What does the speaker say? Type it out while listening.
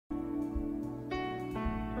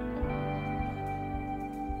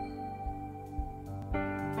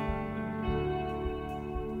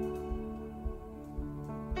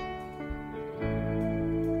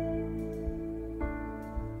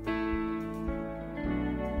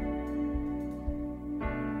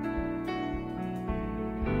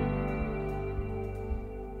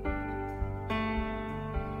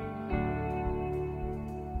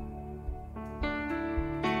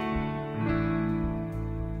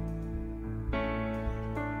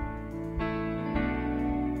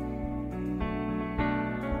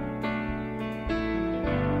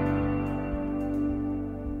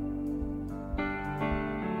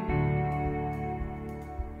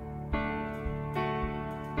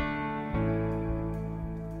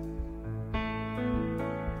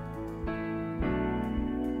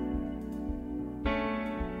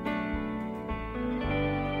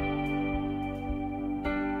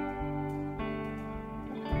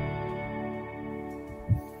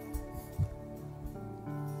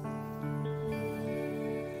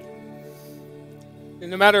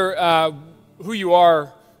no matter who you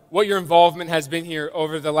are, what your involvement has been here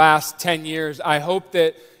over the last 10 years, I hope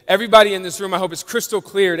that everybody in this room, I hope it's crystal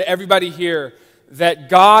clear to everybody here that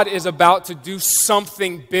God is about to do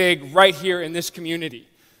something big right here in this community.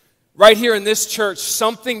 Right here in this church,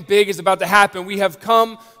 something big is about to happen. We have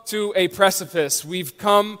come to a precipice. We've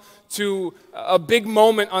come to a big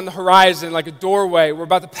moment on the horizon, like a doorway. We're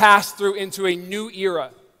about to pass through into a new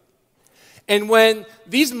era. And when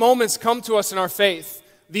these moments come to us in our faith,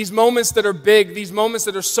 these moments that are big, these moments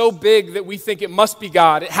that are so big that we think it must be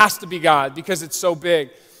God, it has to be God because it's so big.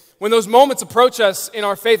 When those moments approach us in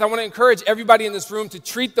our faith, I want to encourage everybody in this room to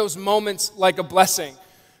treat those moments like a blessing.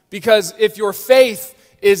 Because if your faith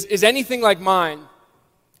is anything like mine,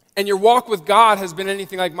 and your walk with God has been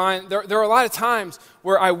anything like mine, there are a lot of times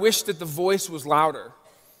where I wish that the voice was louder.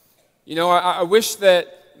 You know, I wish that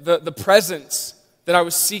the presence that I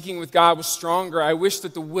was seeking with God was stronger. I wish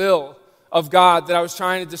that the will of God that I was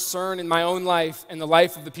trying to discern in my own life and the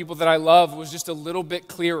life of the people that I love was just a little bit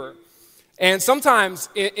clearer. And sometimes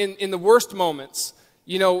in the worst moments,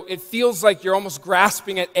 you know, it feels like you're almost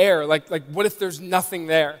grasping at air, like what if there's nothing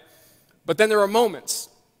there? But then there are moments,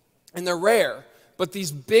 and they're rare, but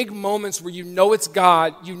these big moments where you know it's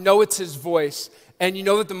God, you know it's His voice, and you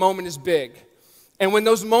know that the moment is big. And when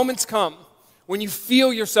those moments come, when you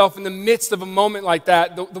feel yourself in the midst of a moment like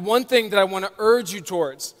that, the one thing that I want to urge you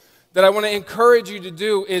towards, that I want to encourage you to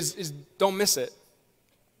do is don't miss it.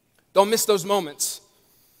 Don't miss those moments.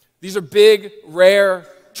 These are big, rare,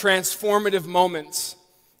 transformative moments.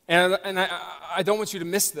 And I don't want you to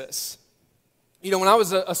miss this. You know, when I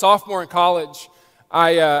was a sophomore in college,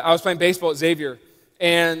 I was playing baseball at Xavier.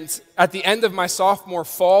 And at the end of my sophomore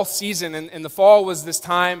fall season, and the fall was this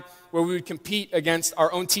time where we would compete against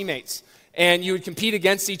our own teammates. And you would compete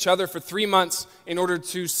against each other for 3 months in order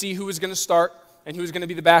to see who was going to start and who was going to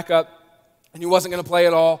be the backup and who wasn't going to play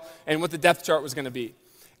at all and what the depth chart was going to be.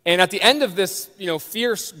 And at the end of this, you know,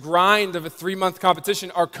 fierce grind of a 3-month competition,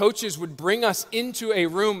 our coaches would bring us into a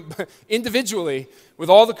room individually with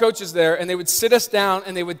all the coaches there, and they would sit us down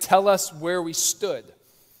and they would tell us where we stood.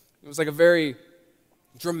 It was like a very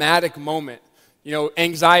dramatic moment, you know,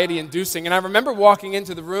 anxiety-inducing. And I remember walking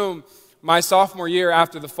into the room my sophomore year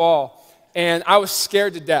after the fall, and I was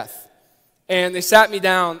scared to death. And they sat me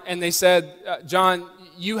down and they said, John,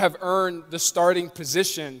 you have earned the starting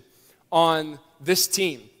position on this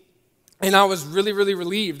team. And I was really, really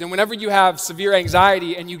relieved. And whenever you have severe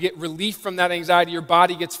anxiety and you get relief from that anxiety, your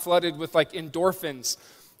body gets flooded with like endorphins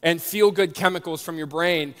and feel-good chemicals from your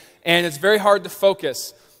brain. And it's very hard to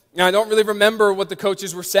focus. Now, I don't really remember what the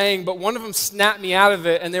coaches were saying, but one of them snapped me out of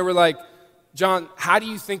it. And they were like, John, how do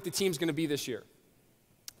you think the team's going to be this year?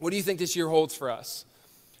 What do you think this year holds for us?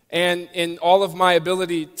 And in all of my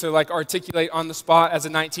ability to like articulate on the spot as a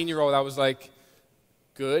 19-year-old, I was like,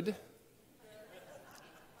 good.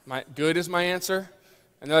 Good is my answer.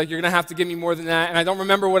 And they're like, you're going to have to give me more than that. And I don't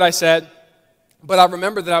remember what I said, but I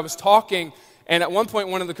remember that I was talking, and at one point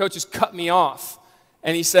one of the coaches cut me off.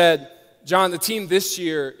 And he said, John, the team this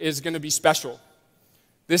year is going to be special.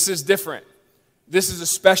 This is different. This is a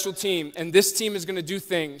special team, and this team is going to do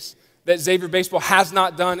things that Xavier Baseball has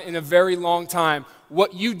not done in a very long time.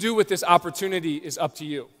 What you do with this opportunity is up to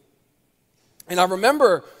you. And I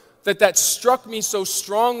remember that struck me so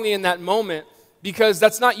strongly in that moment, because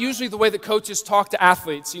that's not usually the way that coaches talk to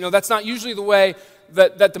athletes. You know, that's not usually the way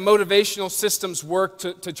that the motivational systems work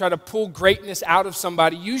to try to pull greatness out of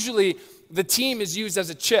somebody. Usually, the team is used as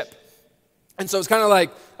a chip. And so it's kind of like,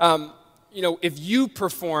 you know, if you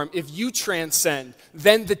perform, if you transcend,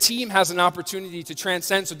 then the team has an opportunity to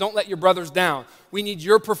transcend, so don't let your brothers down. We need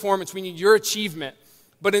your performance. We need your achievement.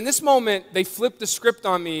 But in this moment, they flipped the script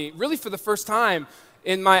on me, really for the first time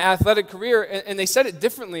in my athletic career, and they said it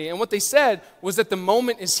differently. And what they said was that the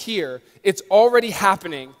moment is here. It's already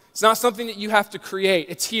happening. It's not something that you have to create.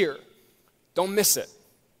 It's here. Don't miss it.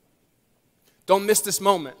 Don't miss this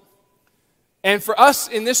moment. And for us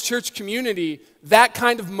in this church community, that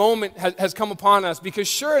kind of moment has come upon us, because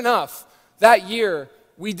sure enough, that year,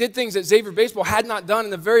 we did things that Xavier Baseball had not done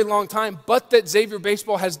in a very long time, but that Xavier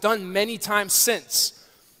Baseball has done many times since.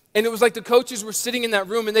 And it was like the coaches were sitting in that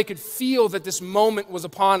room and they could feel that this moment was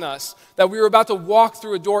upon us, that we were about to walk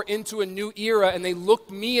through a door into a new era, and they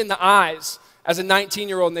looked me in the eyes as a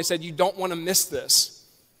 19-year-old and they said, you don't want to miss this.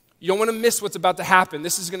 You don't want to miss what's about to happen.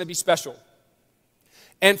 This is going to be special.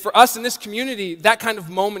 And for us in this community, that kind of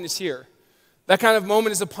moment is here. That kind of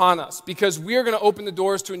moment is upon us, because we are going to open the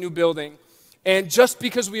doors to a new building. And just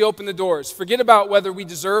because we open the doors, forget about whether we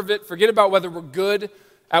deserve it, forget about whether we're good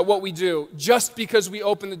at what we do. Just because we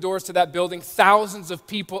open the doors to that building, thousands of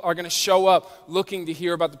people are going to show up looking to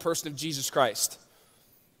hear about the person of Jesus Christ.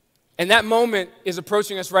 And that moment is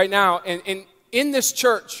approaching us right now. And in this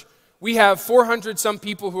church, we have 400 some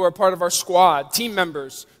people who are part of our squad, team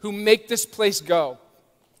members, who make this place go.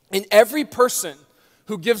 And every person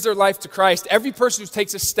who gives their life to Christ, every person who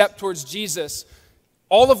takes a step towards Jesus,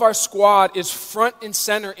 all of our squad is front and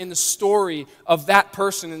center in the story of that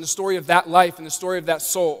person, in the story of that life, in the story of that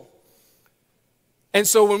soul. And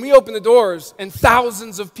so when we open the doors and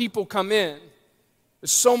thousands of people come in,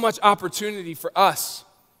 there's so much opportunity for us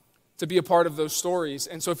to be a part of those stories.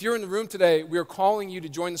 And so if you're in the room today, we are calling you to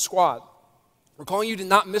join the squad. We're calling you to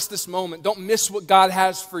not miss this moment. Don't miss what God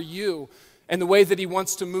has for you and the way that he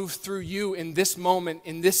wants to move through you in this moment,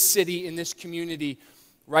 in this city, in this community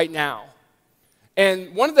right now.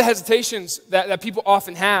 And one of the hesitations that people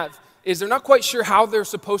often have is they're not quite sure how they're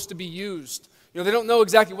supposed to be used. They don't know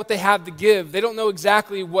exactly what they have to give. They don't know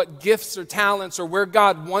exactly what gifts or talents or where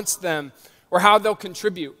God wants them or how they'll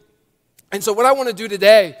contribute. And so what I want to do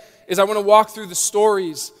today is I want to walk through the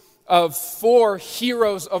stories of 4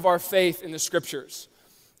 heroes of our faith in the scriptures.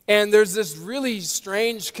 And there's this really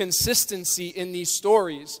strange consistency in these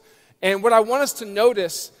stories. And what I want us to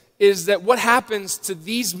notice is that what happens to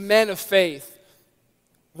these men of faith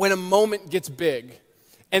when a moment gets big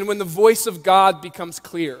and when the voice of God becomes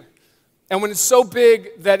clear and when it's so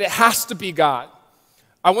big that it has to be God.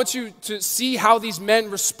 I want you to see how these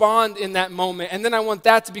men respond in that moment, and then I want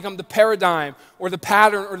that to become the paradigm or the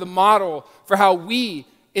pattern or the model for how we,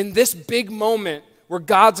 in this big moment where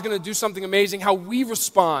God's going to do something amazing, how we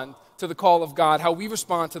respond to the call of God, how we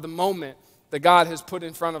respond to the moment that God has put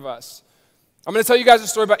in front of us. I'm going to tell you guys a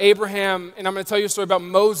story about Abraham, and I'm going to tell you a story about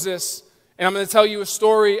Moses, and I'm going to tell you a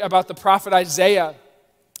story about the prophet Isaiah,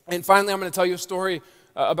 and finally I'm going to tell you a story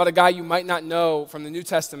about a guy you might not know from the New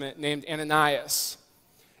Testament named Ananias.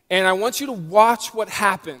 And I want you to watch what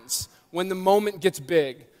happens when the moment gets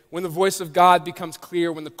big, when the voice of God becomes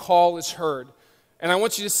clear, when the call is heard. And I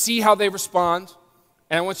want you to see how they respond,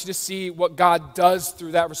 and I want you to see what God does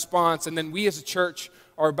through that response. And then we as a church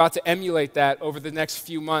are about to emulate that over the next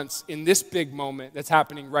few months in this big moment that's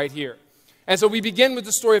happening right here. And so we begin with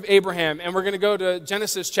the story of Abraham, and we're going to go to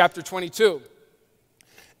Genesis chapter 22.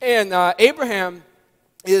 And Abraham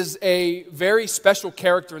is a very special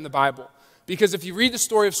character in the Bible. Because if you read the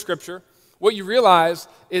story of Scripture, what you realize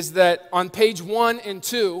is that on page 1 and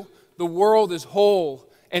 2, the world is whole,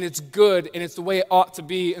 and it's good, and it's the way it ought to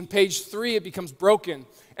be. And page 3, it becomes broken.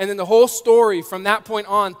 And then the whole story from that point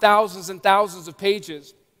on, thousands and thousands of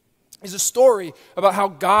pages, is a story about how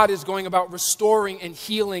God is going about restoring and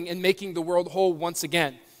healing and making the world whole once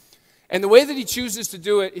again. And the way that he chooses to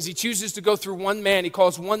do it is he chooses to go through one man. He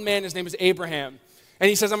calls one man, his name is Abraham. And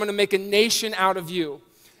he says, I'm going to make a nation out of you.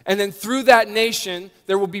 And then through that nation,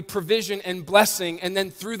 there will be provision and blessing. And then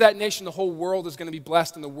through that nation, the whole world is going to be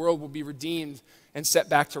blessed and the world will be redeemed and set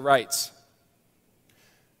back to rights.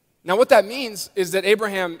 Now, what that means is that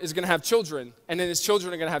Abraham is going to have children, and then his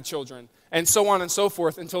children are going to have children, and so on and so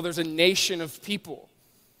forth until there's a nation of people.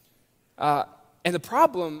 And the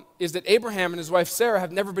problem is that Abraham and his wife Sarah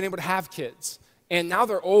have never been able to have kids, and now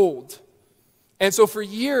they're old. And so for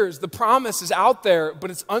years, the promise is out there, but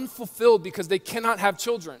it's unfulfilled because they cannot have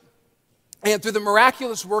children. And through the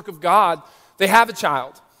miraculous work of God, they have a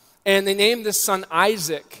child. And they named this son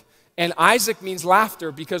Isaac. And Isaac means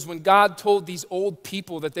laughter because when God told these old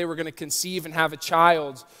people that they were going to conceive and have a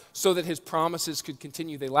child so that his promises could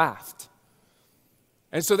continue, they laughed.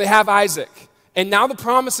 And so they have Isaac. And now the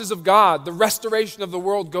promises of God, the restoration of the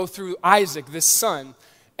world, go through Isaac, this son.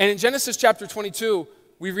 And in Genesis chapter 22,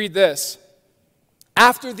 we read this.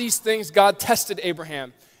 After these things, God tested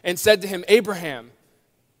Abraham and said to him, Abraham.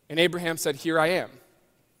 And Abraham said, here I am.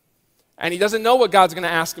 And he doesn't know what God's going to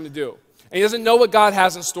ask him to do. And he doesn't know what God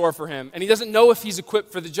has in store for him. And he doesn't know if he's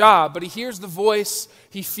equipped for the job. But he hears the voice.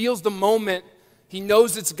 He feels the moment. He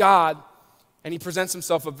knows it's God. And he presents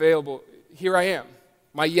himself available. Here I am.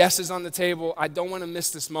 My yes is on the table. I don't want to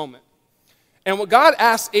miss this moment. And what God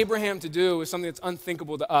asked Abraham to do is something that's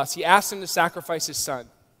unthinkable to us. He asked him to sacrifice his son.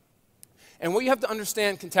 And what you have to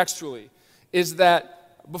understand contextually is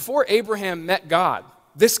that before Abraham met God,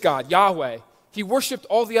 this God, Yahweh, he worshiped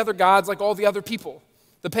all the other gods like all the other people,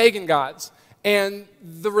 the pagan gods. And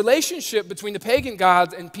the relationship between the pagan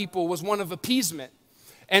gods and people was one of appeasement.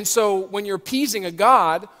 And so when you're appeasing a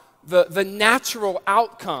god, the natural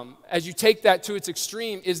outcome, as you take that to its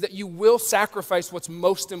extreme, is that you will sacrifice what's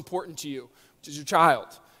most important to you, which is your child.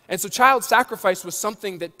 And so child sacrifice was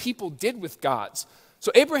something that people did with gods.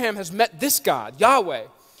 So Abraham has met this God, Yahweh,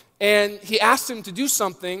 and he asked him to do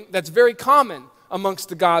something that's very common amongst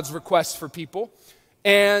the God's requests for people.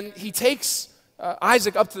 And he takes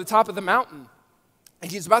Isaac up to the top of the mountain, and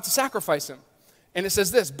he's about to sacrifice him. And it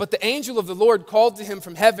says this, but the angel of the Lord called to him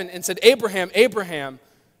from heaven and said, Abraham, Abraham.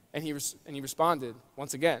 And he responded,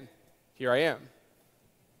 once again, here I am.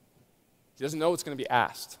 He doesn't know what's going to be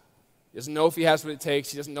asked. He doesn't know if he has what it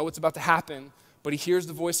takes. He doesn't know what's about to happen. But he hears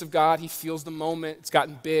the voice of God. He feels the moment. It's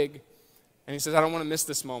gotten big. And he says, I don't want to miss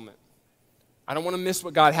this moment. I don't want to miss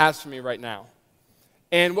what God has for me right now.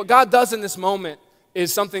 And what God does in this moment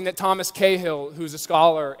is something that Thomas Cahill, who's a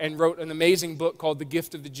scholar and wrote an amazing book called The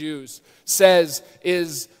Gift of the Jews, says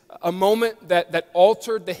is a moment that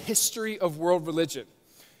altered the history of world religion.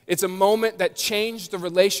 It's a moment that changed the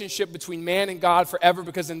relationship between man and God forever,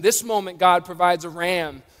 because in this moment, God provides a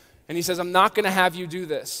ram, and he says, I'm not going to have you do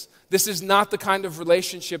this. This is not the kind of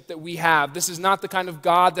relationship that we have. This is not the kind of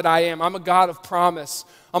God that I am. I'm a God of promise.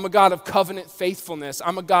 I'm a God of covenant faithfulness.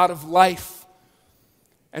 I'm a God of life.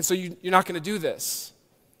 And so you're not going to do this.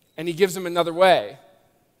 And he gives him another way.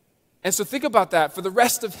 And so think about that. For the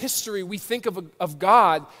rest of history, we think of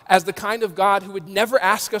God as the kind of God who would never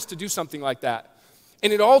ask us to do something like that.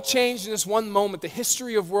 And it all changed in this one moment. The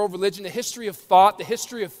history of world religion, the history of thought, the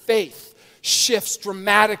history of faith shifts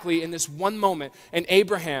dramatically in this one moment. And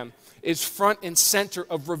Abraham is front and center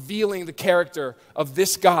of revealing the character of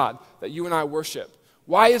this God that you and I worship.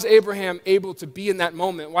 Why is Abraham able to be in that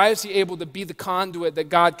moment? Why is he able to be the conduit that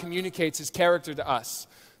God communicates his character to us?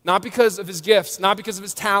 Not because of his gifts, not because of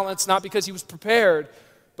his talents, not because he was prepared,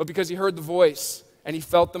 but because he heard the voice and he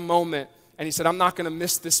felt the moment and he said, I'm not going to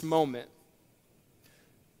miss this moment.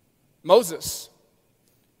 Moses.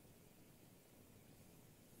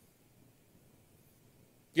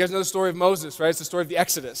 You guys know the story of Moses, right? It's the story of the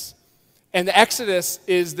Exodus. And the Exodus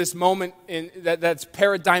is this moment that's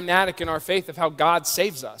paradigmatic in our faith of how God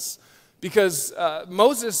saves us. Because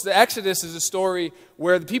Moses, the Exodus is a story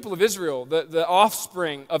where the people of Israel, the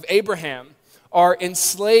offspring of Abraham, are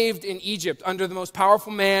enslaved in Egypt under the most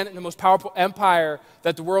powerful man and the most powerful empire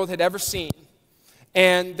that the world had ever seen.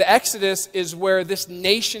 And the Exodus is where this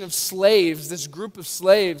nation of slaves, this group of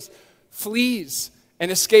slaves, flees and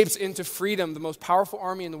escapes into freedom, the most powerful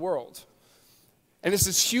army in the world. And it's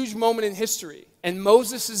this huge moment in history. And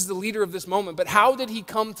Moses is the leader of this moment. But how did he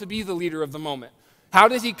come to be the leader of the moment? How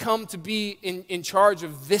did he come to be in charge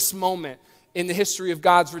of this moment in the history of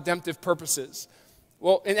God's redemptive purposes?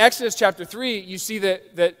 Well, in Exodus chapter 3, you see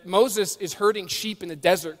that Moses is herding sheep in the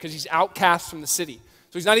desert because he's outcast from the city.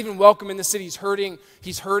 So he's not even welcome in the city. He's herding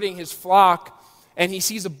his flock, and he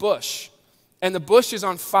sees a bush. And the bush is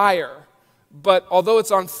on fire. But although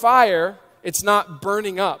it's on fire, it's not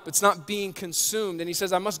burning up. It's not being consumed. And he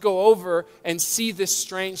says, I must go over and see this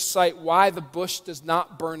strange sight, why the bush does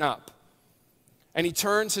not burn up. And he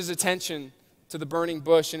turns his attention to the burning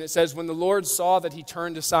bush. And it says, when the Lord saw that he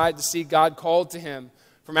turned aside to see, God called to him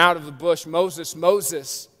from out of the bush, Moses,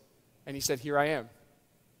 Moses. And he said, here I am.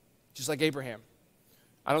 Just like Abraham.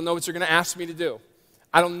 I don't know what you're going to ask me to do.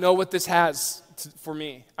 I don't know what this has for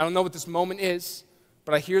me. I don't know what this moment is.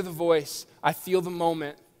 But I hear the voice. I feel the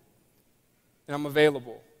moment. And I'm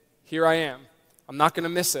available. Here I am. I'm not going to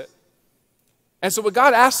miss it. And so what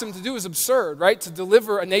God asked him to do is absurd, right? To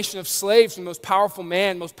deliver a nation of slaves from the most powerful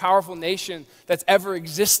man, most powerful nation that's ever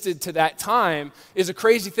existed to that time is a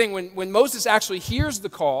crazy thing. When Moses actually hears the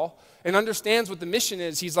call and understands what the mission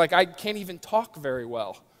is, he's like, I can't even talk very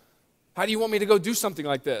well. How do you want me to go do something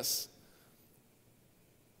like this?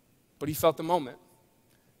 But he felt the moment.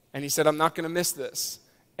 And he said, I'm not going to miss this.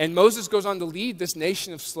 And Moses goes on to lead this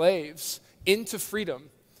nation of slaves into freedom.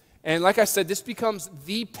 And like I said, this becomes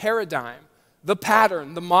the paradigm, the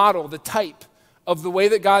pattern, the model, the type of the way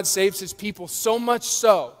that God saves his people, so much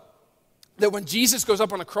so that when Jesus goes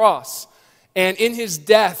up on a cross and in his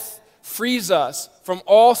death frees us from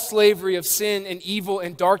all slavery of sin and evil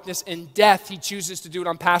and darkness and death, he chooses to do it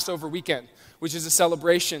on Passover weekend, which is a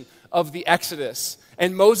celebration of the Exodus.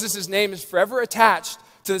 And Moses' name is forever attached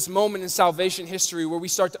to this moment in salvation history where we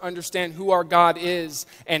start to understand who our God is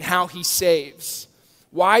and how he saves.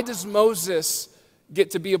 Why does Moses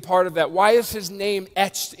get to be a part of that? Why is his name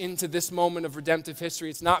etched into this moment of redemptive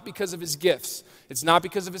history? It's not because of his gifts. It's not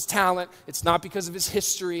because of his talent. It's not because of his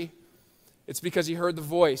history. It's because he heard the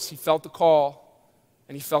voice. He felt the call,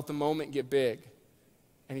 and he felt the moment get big.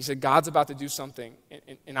 And he said, God's about to do something,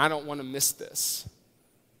 and I don't want to miss this.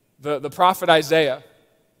 The prophet Isaiah,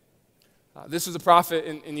 this was a prophet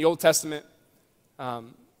in the Old Testament,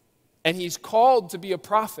 and he's called to be a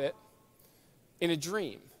prophet in a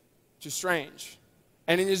dream, which is strange.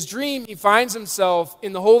 And in his dream, he finds himself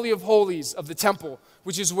in the Holy of Holies of the temple,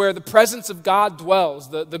 which is where the presence of God dwells,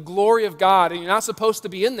 the glory of God, and you're not supposed to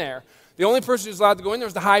be in there. The only person who's allowed to go in there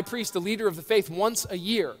is the high priest, the leader of the faith, once a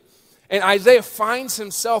year. And Isaiah finds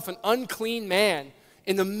himself an unclean man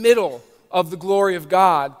in the middle of the glory of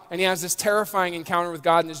God. And he has this terrifying encounter with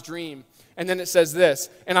God in his dream. And then it says this,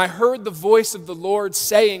 "And I heard the voice of the Lord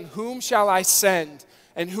saying, 'Whom shall I send,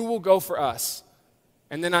 and who will go for us?'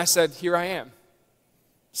 And then I said, 'Here I am.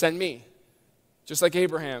 Send me.'" Just like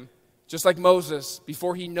Abraham, just like Moses,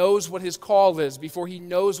 before he knows what his call is, before he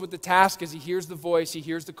knows what the task is, he hears the voice, he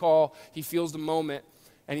hears the call, he feels the moment,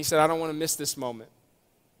 and he said, "I don't want to miss this moment."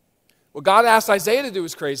 What God asked Isaiah to do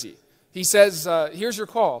is crazy. He says, here's your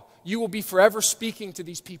call. You will be forever speaking to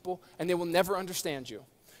these people, and they will never understand you.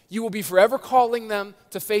 You will be forever calling them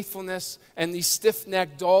to faithfulness, and these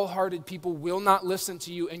stiff-necked, dull-hearted people will not listen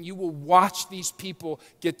to you, and you will watch these people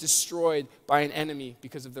get destroyed by an enemy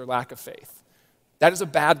because of their lack of faith. That is a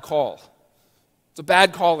bad call. It's a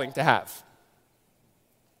bad calling to have.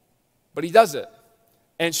 But he does it.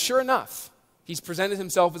 And sure enough, he's presented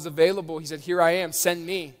himself as available. He said, "Here I am, send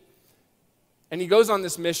me." And he goes on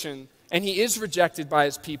this mission, and he is rejected by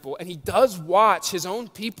his people, and he does watch his own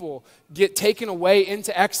people get taken away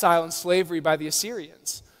into exile and slavery by the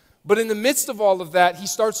Assyrians. But in the midst of all of that, he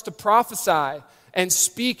starts to prophesy and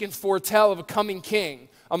speak and foretell of a coming king,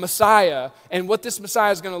 a Messiah, and what this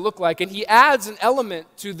Messiah is going to look like. And he adds an element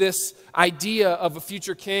to this idea of a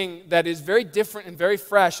future king that is very different and very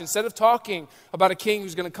fresh. Instead of talking about a king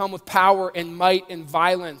who's going to come with power and might and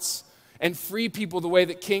violence and free people the way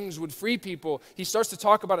that kings would free people, he starts to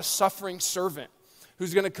talk about a suffering servant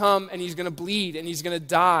who's going to come and he's going to bleed and he's going to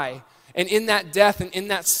die. And in that death and in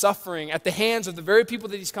that suffering, at the hands of the very people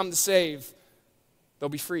that he's come to save, they'll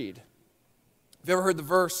be freed. Have you ever heard the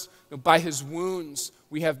verse, "By his wounds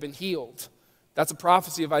we have been healed"? That's a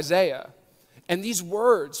prophecy of Isaiah. And these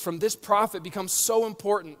words from this prophet become so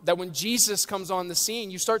important that when Jesus comes on the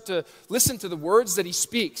scene, you start to listen to the words that he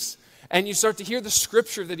speaks. And you start to hear the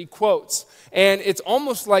scripture that he quotes. And it's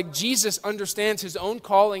almost like Jesus understands his own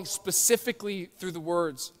calling specifically through the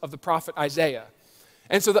words of the prophet Isaiah.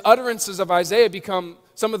 And so the utterances of Isaiah become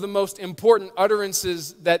some of the most important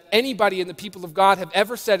utterances that anybody in the people of God have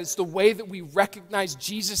ever said. It's the way that we recognize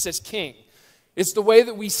Jesus as king. It's the way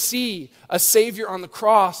that we see a Savior on the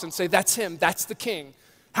cross and say, "That's him, that's the king."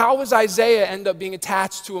 How does Isaiah end up being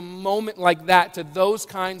attached to a moment like that, to those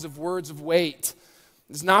kinds of words of weight?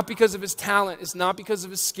 It's not because of his talent. It's not because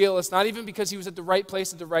of his skill. It's not even because he was at the right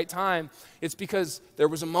place at the right time. It's because there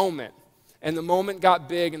was a moment, and the moment got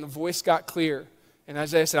big, and the voice got clear. And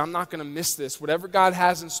Isaiah said, "I'm not going to miss this. Whatever God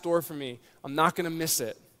has in store for me, I'm not going to miss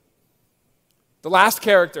it." The last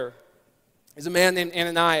character is a man named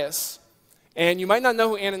Ananias. And you might not know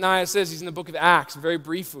who Ananias is. He's in the book of Acts, very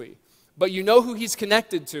briefly. But you know who he's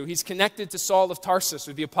connected to. He's connected to Saul of Tarsus,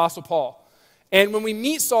 or the Apostle Paul. And when we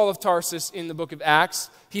meet Saul of Tarsus in the book of Acts,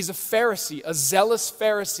 he's a Pharisee, a zealous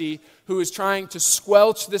Pharisee who is trying to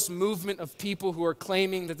squelch this movement of people who are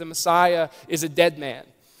claiming that the Messiah is a dead man.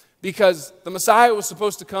 Because the Messiah was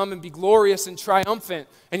supposed to come and be glorious and triumphant,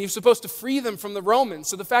 and he was supposed to free them from the Romans.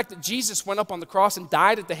 So the fact that Jesus went up on the cross and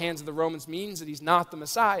died at the hands of the Romans means that he's not the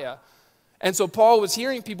Messiah. And so Paul was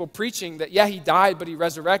hearing people preaching that, yeah, he died, but he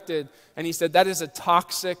resurrected. And he said that is a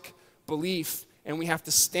toxic belief, and we have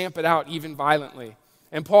to stamp it out even violently.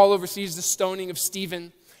 And Paul oversees the stoning of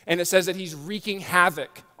Stephen, and it says that he's wreaking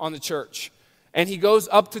havoc on the church. And he goes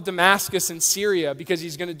up to Damascus in Syria because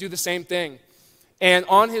he's going to do the same thing. And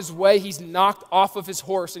on his way, he's knocked off of his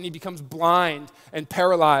horse, and he becomes blind and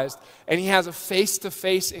paralyzed. And he has a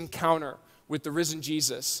face-to-face encounter with the risen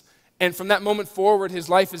Jesus. And from that moment forward, his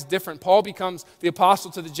life is different. Paul becomes the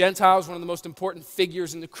apostle to the Gentiles, one of the most important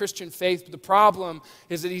figures in the Christian faith. But the problem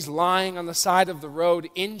is that he's lying on the side of the road,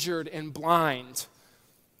 injured and blind.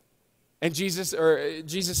 And Jesus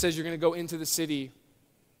says, you're going to go into the city,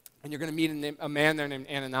 and you're going to meet a man there named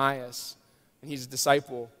Ananias. And he's a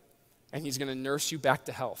disciple, and he's going to nurse you back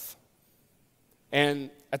to health. And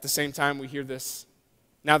at the same time, we hear this.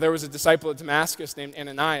 Now there was a disciple at Damascus named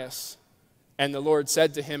Ananias. And the Lord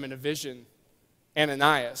said to him in a vision,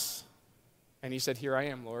 "Ananias." And he said, "Here I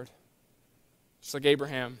am, Lord." Just like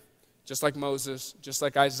Abraham, just like Moses, just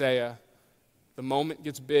like Isaiah, the moment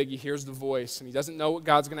gets big, he hears the voice, and he doesn't know what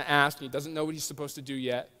God's going to ask, and he doesn't know what he's supposed to do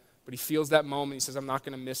yet, but he feels that moment. He says, "I'm not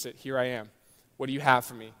going to miss it. Here I am. What do you have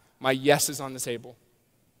for me? My yes is on the table."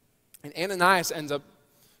 And Ananias ends up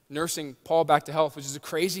nursing Paul back to health, which is a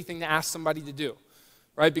crazy thing to ask somebody to do.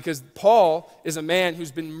 Right? Because Paul is a man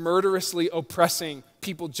who's been murderously oppressing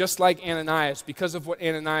people just like Ananias because of what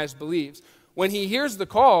Ananias believes. When he hears the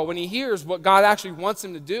call, when he hears what God actually wants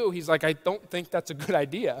him to do, he's like, "I don't think that's a good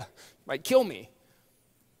idea. It might kill me."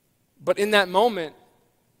 But in that moment,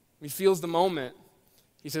 he feels the moment.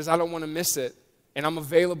 He says, "I don't want to miss it, and I'm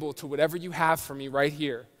available to whatever you have for me right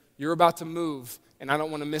here. You're about to move, and I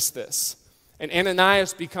don't want to miss this." And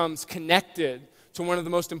Ananias becomes connected to one of the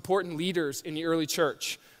most important leaders in the early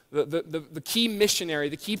church, the key missionary,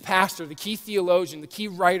 the key pastor, the key theologian, the key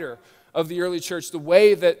writer of the early church, the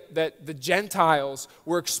way that the Gentiles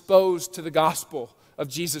were exposed to the gospel of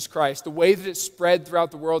Jesus Christ, the way that it spread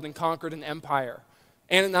throughout the world and conquered an empire.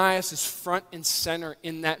 Ananias is front and center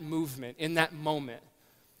in that movement, in that moment.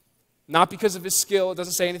 Not because of his skill. It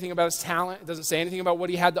doesn't say anything about his talent. It doesn't say anything about what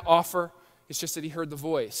he had to offer. It's just that he heard the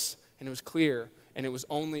voice, and it was clear, and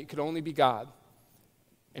it could only be God.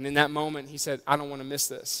 And in that moment, he said, I don't want to miss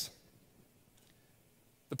this.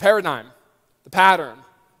 The paradigm, the pattern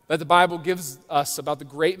that the Bible gives us about the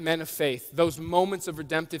great men of faith, those moments of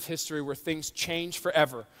redemptive history where things change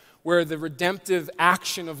forever, where the redemptive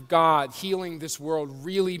action of God healing this world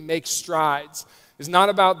really makes strides, is not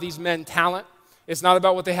about these men's talent. It's not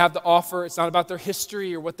about what they have to offer. It's not about their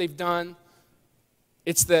history or what they've done.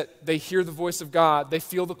 It's that they hear the voice of God. They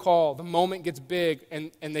feel the call. The moment gets big,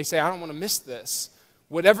 and they say, I don't want to miss this.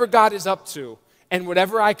 Whatever God is up to, and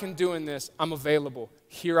whatever I can do in this, I'm available.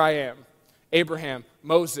 Here I am. Abraham,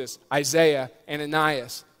 Moses, Isaiah,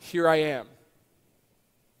 Ananias, here I am.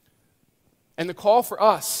 And the call for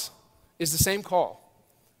us is the same call.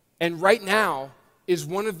 And right now is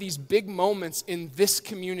one of these big moments in this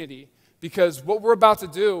community, because what we're about to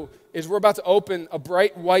do is we're about to open a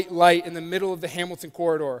bright white light in the middle of the Hamilton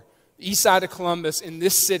corridor, the east side of Columbus in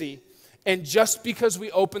this city. And just because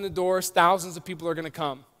we open the doors, thousands of people are going to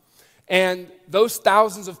come. And those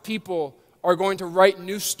thousands of people are going to write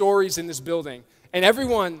new stories in this building. And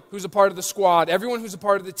everyone who's a part of the squad, everyone who's a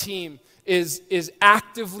part of the team is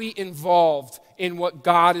actively involved in what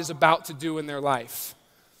God is about to do in their life.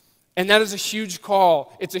 And that is a huge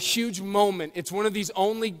call. It's a huge moment. It's one of these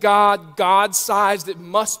only God-sized, it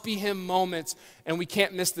must be Him moments, and we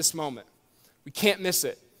can't miss this moment. We can't miss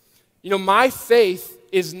it. You know, my faith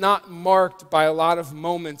is not marked by a lot of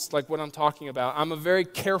moments like what I'm talking about. I'm a very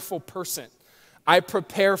careful person. I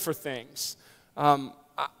prepare for things.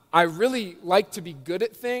 I really like to be good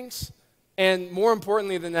at things, and more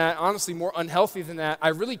importantly than that, honestly, more unhealthy than that, I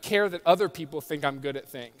really care that other people think I'm good at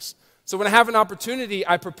things. So when I have an opportunity,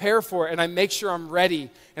 I prepare for it, and I make sure I'm ready,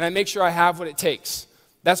 and I make sure I have what it takes.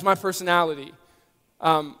 That's my personality.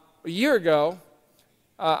 A year ago,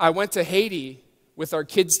 I went to Haiti with our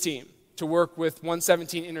kids team to work with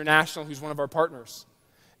 117 International, who's one of our partners.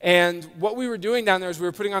 And what we were doing down there is we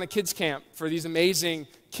were putting on a kids camp for these amazing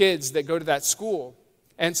kids that go to that school.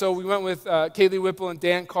 And so we went with Kaylee Whipple and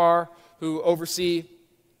Dan Carr, who oversee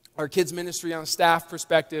our kids ministry on a staff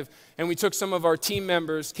perspective. And we took some of our team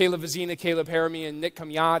members, Kayla Vizina, Caleb Haramy, and Nick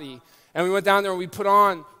Kamyati, and we went down there and we put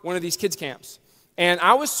on one of these kids camps. And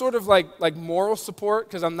I was sort of like moral support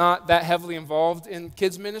because I'm not that heavily involved in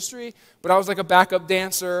kids ministry, but I was like a backup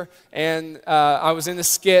dancer, and I was in the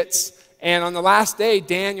skits. And on the last day,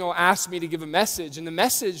 Daniel asked me to give a message, and the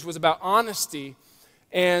message was about honesty.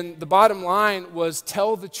 And the bottom line was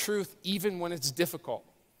tell the truth even when it's difficult,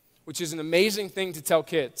 which is an amazing thing to tell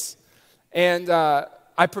kids. And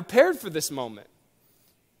I prepared for this moment,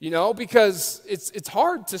 you know, because it's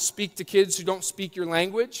hard to speak to kids who don't speak your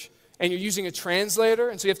language, and you're using a translator,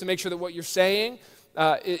 and so you have to make sure that what you're saying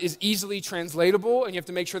is easily translatable, and you have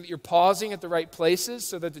to make sure that you're pausing at the right places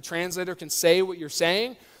so that the translator can say what you're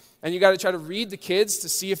saying. And you got to try to read the kids to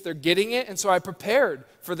see if they're getting it. And so I prepared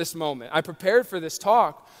for this moment. I prepared for this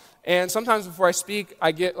talk. And sometimes before I speak,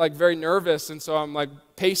 I get like very nervous. And so I'm like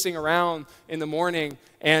pacing around in the morning.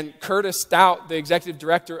 And Curtis Stout, the executive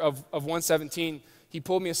director of 117, he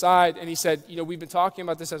pulled me aside and he said, you know, we've been talking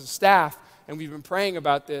about this as a staff, and we've been praying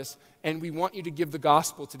about this, and we want you to give the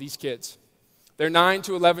gospel to these kids. They're 9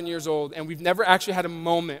 to 11 years old, and we've never actually had a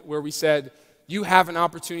moment where we said, you have an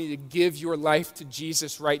opportunity to give your life to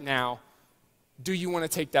Jesus right now. Do you want to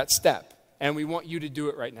take that step? And we want you to do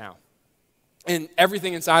it right now. And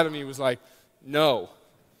everything inside of me was like, no.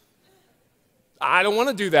 I don't want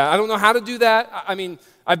to do that. I don't know how to do that. I mean,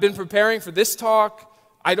 I've been preparing for this talk.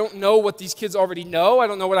 I don't know what these kids already know. I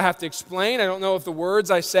don't know what I have to explain. I don't know if the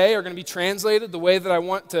words I say are going to be translated the way that I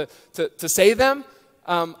want to say them.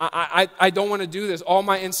 I don't want to do this. All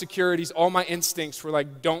my insecurities, all my instincts were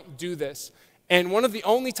like, don't do this. And one of the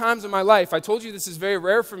only times in my life, I told you this is very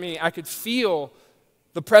rare for me, I could feel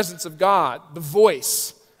the presence of God, the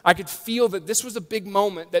voice. I could feel that this was a big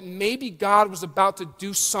moment, that maybe God was about to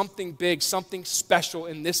do something big, something special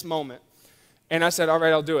in this moment. And I said, all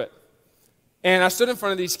right, I'll do it. And I stood in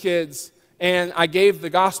front of these kids, and I gave the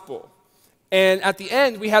gospel. And at the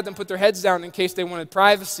end, we had them put their heads down in case they wanted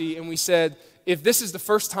privacy, and we said, if this is the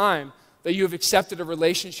first time that you have accepted a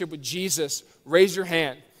relationship with Jesus, raise your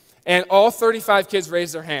hand. And all 35 kids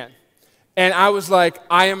raised their hand. And I was like,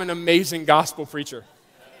 I am an amazing gospel preacher.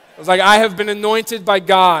 I was like, I have been anointed by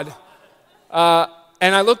God.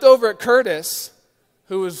 And I looked over at Curtis,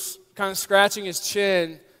 who was kind of scratching his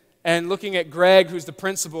chin, and looking at Greg, who's the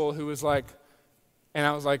principal, who was like, and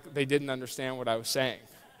I was like, they didn't understand what I was saying.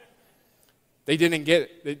 They didn't get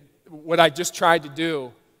it. What I just tried to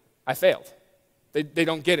do, I failed. They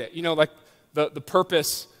don't get it. You know, like the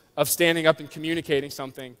purpose of standing up and communicating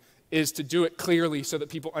something is to do it clearly so that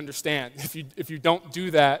people understand. If you don't do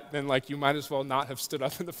that, then like you might as well not have stood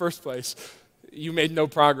up in the first place. You made no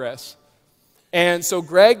progress. And so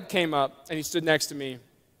Greg came up and he stood next to me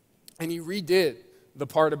and he redid the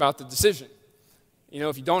part about the decision. You know,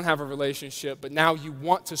 if you don't have a relationship, but now you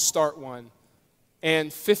want to start one.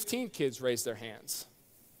 And 15 kids raised their hands.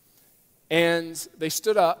 And they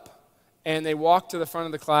stood up and they walked to the front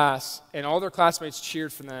of the class, and all their classmates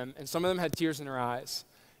cheered for them, and some of them had tears in their eyes.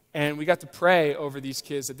 And we got to pray over these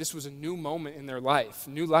kids that this was a new moment in their life,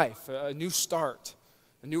 a new start,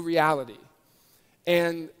 a new reality.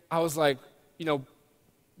 And I was like, you know,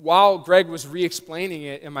 while Greg was re-explaining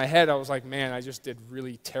it in my head, I was like, man, I just did a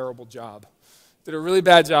really terrible job. Did a really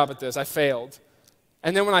bad job at this. I failed.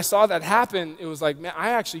 And then when I saw that happen, it was like, man, I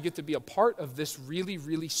actually get to be a part of this really,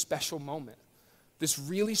 really special moment. This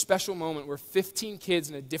really special moment where 15 kids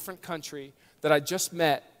in a different country that I just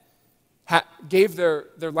met gave their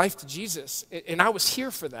life to Jesus. And I was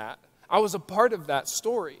here for that. I was a part of that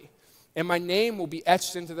story. And my name will be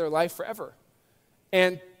etched into their life forever.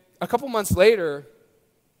 And a couple months later,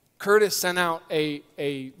 Curtis sent out a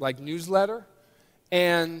newsletter.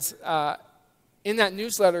 And in that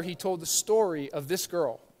newsletter, he told the story of this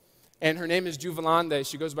girl. And her name is Juvalande.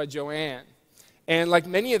 She goes by Joanne. And like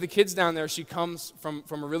many of the kids down there, she comes from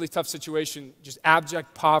a really tough situation, just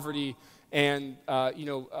abject poverty and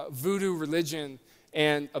voodoo religion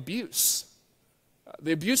and abuse.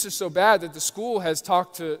 The abuse is so bad that the school has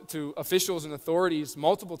talked to officials and authorities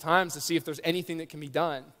multiple times to see if there's anything that can be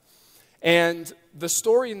done. And the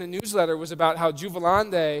story in the newsletter was about how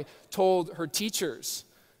Juvalande told her teachers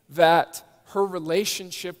that her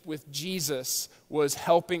relationship with Jesus was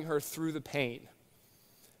helping her through the pain.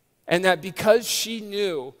 And that because she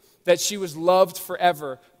knew that she was loved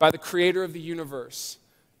forever by the creator of the universe,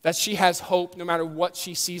 that she has hope no matter what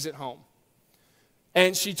she sees at home.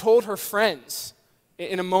 And she told her friends,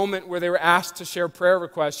 in a moment where they were asked to share prayer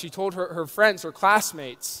requests, she told her friends, her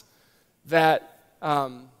classmates, that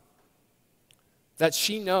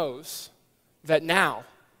she knows that now,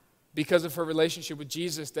 because of her relationship with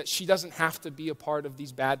Jesus, that she doesn't have to be a part of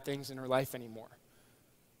these bad things in her life anymore.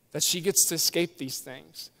 That she gets to escape these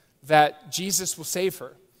things. That Jesus will save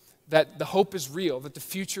her. That the hope is real. That the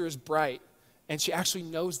future is bright. And she actually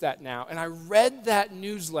knows that now. And I read that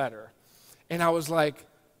newsletter, and I was like,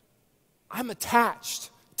 I'm attached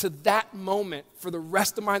to that moment for the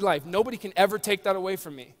rest of my life. Nobody can ever take that away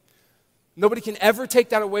from me. Nobody can ever take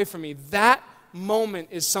that away from me. That moment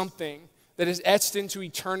is something that is etched into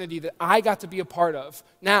eternity that I got to be a part of.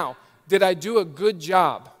 Now, did I do a good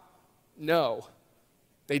job? No.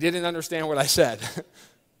 They didn't understand what I said.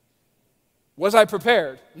 Was I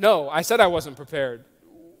prepared? No. I said I wasn't prepared.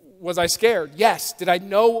 Was I scared? Yes. Did I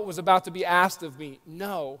know what was about to be asked of me?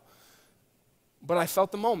 No. But I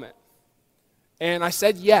felt the moment. And I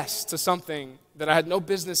said yes to something that I had no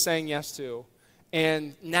business saying yes to.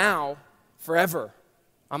 And now, forever,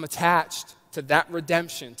 I'm attached to that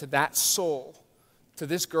redemption, to that soul, to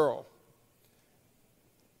this girl.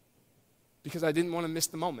 Because I didn't want to miss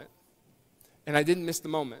the moment. And I didn't miss the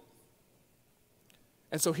moment.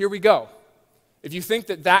 And so here we go. If you think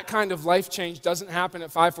that kind of life change doesn't happen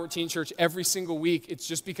at 514 Church every single week, it's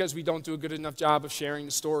just because we don't do a good enough job of sharing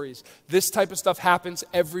the stories. This type of stuff happens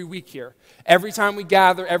every week here. Every time we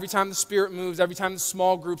gather, every time the Spirit moves, every time the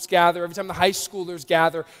small groups gather, every time the high schoolers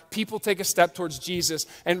gather, people take a step towards Jesus,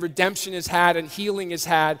 and redemption is had, and healing is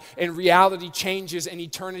had, and reality changes, and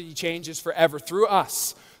eternity changes forever through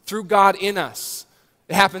us, through God in us.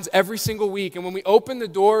 It happens every single week. And when we open the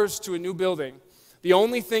doors to a new building, the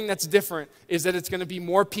only thing that's different is that it's going to be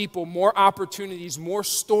more people, more opportunities, more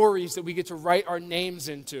stories that we get to write our names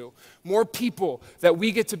into. More people that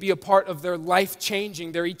we get to be a part of their life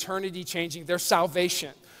changing, their eternity changing, their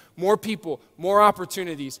salvation. More people, more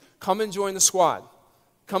opportunities. Come and join the squad.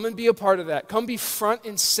 Come and be a part of that. Come be front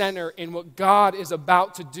and center in what God is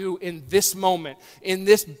about to do in this moment, in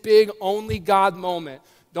this big only God moment.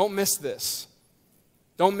 Don't miss this.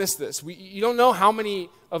 Don't miss this. You don't know how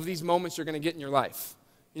many of these moments you're going to get in your life.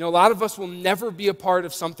 You know, a lot of us will never be a part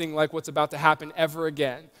of something like what's about to happen ever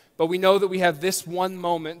again. But we know that we have this one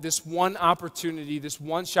moment, this one opportunity, this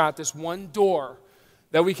one shot, this one door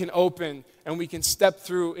that we can open and we can step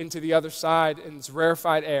through into the other side in this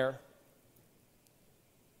rarefied air.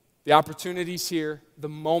 The opportunity's here. The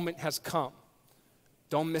moment has come.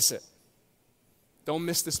 Don't miss it. Don't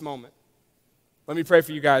miss this moment. Let me pray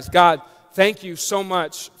for you guys. God, thank you so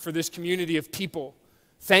much for this community of people.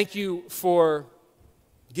 Thank you for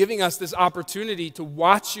giving us this opportunity to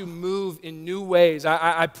watch you move in new ways.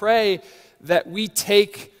 I pray that we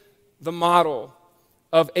take the model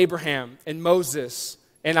of Abraham and Moses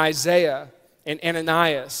and Isaiah and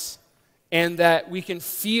Ananias, and that we can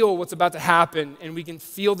feel what's about to happen, and we can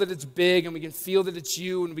feel that it's big, and we can feel that it's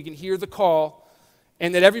you, and we can hear the call,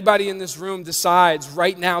 and that everybody in this room decides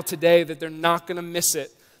right now today that they're not going to miss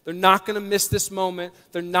it. They're not going to miss this moment.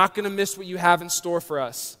 They're not going to miss what you have in store for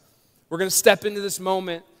us. We're going to step into this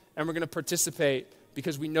moment, and we're going to participate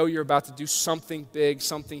because we know you're about to do something big,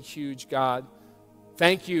 something huge, God.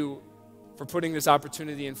 Thank you for putting this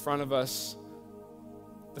opportunity in front of us.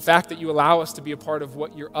 The fact that you allow us to be a part of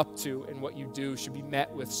what you're up to and what you do should be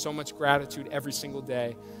met with so much gratitude every single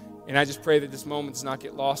day. And I just pray that this moment does not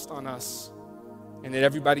get lost on us, and that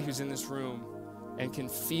everybody who's in this room and can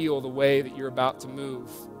feel the way that you're about to move,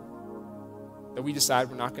 that we decide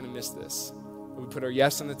we're not going to miss this. That we put our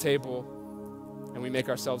yes on the table and we make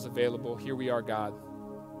ourselves available. Here we are, God.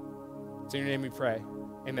 It's in your name we pray.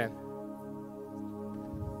 Amen.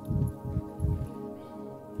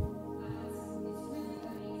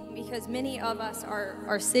 Because many of us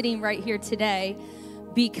are sitting right here today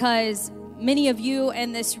because many of you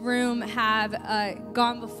in this room have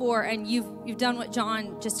gone before and you've done what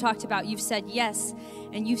John just talked about. You've said yes,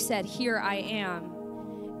 and you've said, here I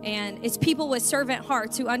am. And it's people with servant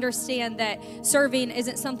hearts who understand that serving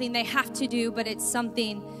isn't something they have to do, but it's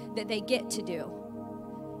something that they get to do.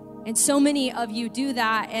 And so many of you do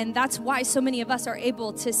that, and that's why so many of us are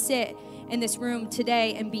able to sit in this room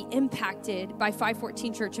today and be impacted by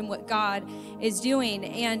 514 Church and what God is doing.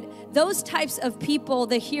 And those types of people,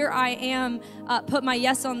 the here I am, put my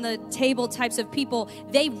yes on the table types of people,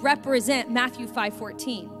 they represent Matthew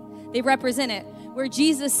 5:14. They represent it. Where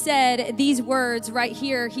Jesus said these words right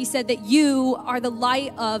here, he said that you are the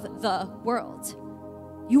light of the world.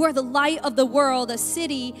 You are the light of the world. A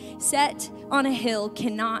city set on a hill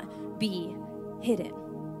cannot be hidden.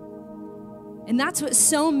 And that's what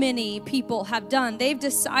so many people have done. They've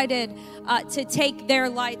decided to take their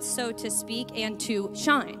lights, so to speak, and to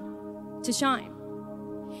shine.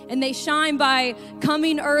 And they shine by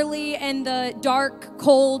coming early in the dark,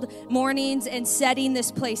 cold mornings and setting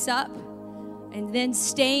this place up, and then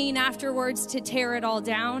staying afterwards to tear it all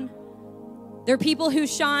down. There are people who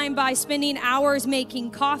shine by spending hours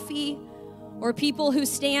making coffee, or people who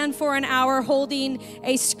stand for an hour holding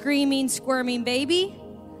a screaming, squirming baby.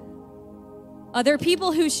 There are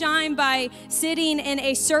people who shine by sitting in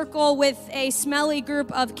a circle with a smelly group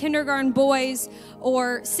of kindergarten boys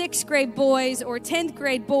or 6th grade boys or 10th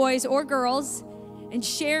grade boys or girls and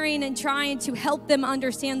sharing and trying to help them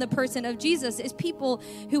understand the person of Jesus. Is people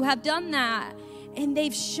who have done that, and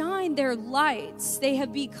they've shined their lights. They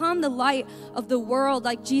have become the light of the world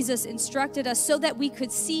like Jesus instructed us, so that we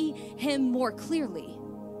could see him more clearly,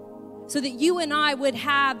 so that you and I would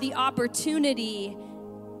have the opportunity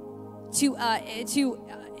to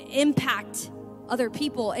impact other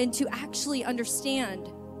people and to actually understand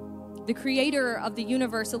the creator of the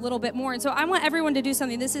universe a little bit more. And so I want everyone to do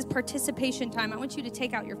something. This is participation time. I want you to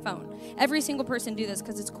take out your phone. Every single person do this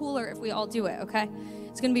because it's cooler if we all do it, okay?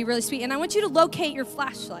 It's going to be really sweet. And I want you to locate your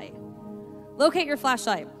flashlight. Locate your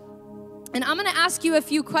flashlight. And I'm going to ask you a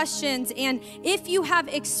few questions. And if you have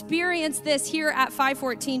experienced this here at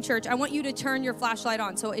 514 Church, I want you to turn your flashlight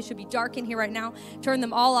on. So it should be dark in here right now. Turn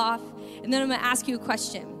them all off. And then I'm going to ask you a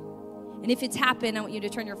question. And if it's happened, I want you to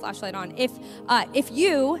turn your flashlight on. If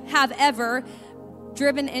you have ever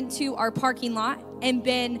driven into our parking lot and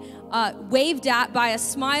been waved at by a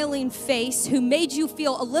smiling face who made you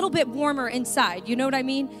feel a little bit warmer inside, you know what I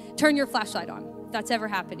mean? Turn your flashlight on if that's ever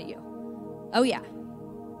happened to you. Oh, yeah.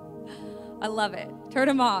 I love it. Turn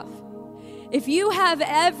them off. If you have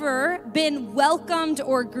ever been welcomed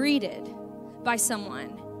or greeted by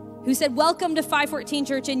someone who said, welcome to 514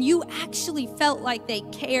 Church, and you actually felt like they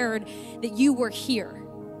cared that you were here,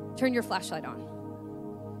 turn your flashlight on.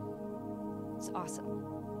 It's awesome.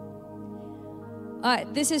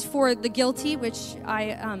 This is for the guilty, which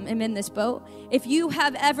I am in this boat. If you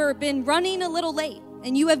have ever been running a little late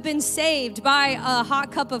and you have been saved by a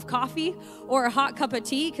hot cup of coffee or a hot cup of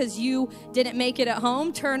tea because you didn't make it at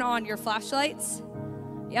home, turn on your flashlights.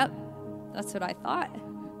 Yep, that's what I thought.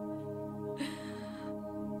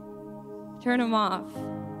 Turn them off.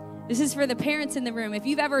 This is for the parents in the room. If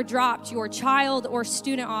you've ever dropped your child or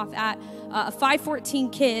student off at a 514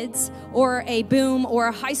 Kids or a Boom or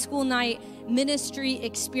a high school night ministry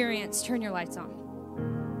experience, turn your lights on.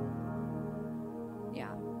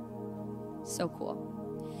 Yeah, so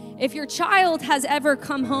cool. If your child has ever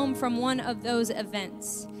come home from one of those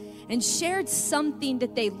events and shared something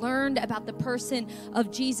that they learned about the person of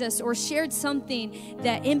Jesus, or shared something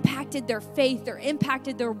that impacted their faith or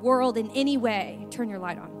impacted their world in any way, turn your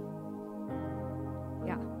light on.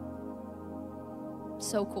 Yeah.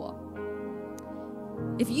 So cool.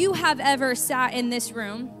 If you have ever sat in this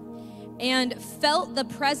room and felt the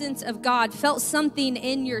presence of God, felt something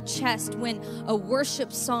in your chest when a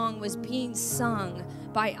worship song was being sung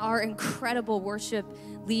by our incredible worship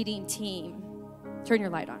leading team, turn your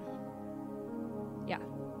light on. Yeah,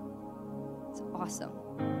 it's awesome.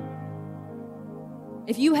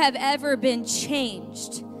 If you have ever been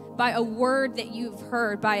changed by a word that you've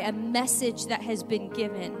heard, by a message that has been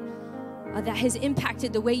given, that has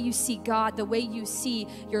impacted the way you see God, the way you see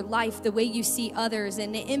your life, the way you see others,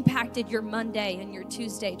 and it impacted your Monday and your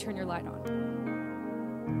Tuesday, turn your light on.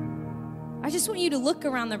 I just want you to look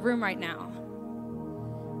around the room right now,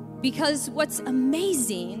 because what's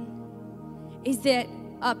amazing is that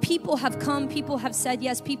people have come, people have said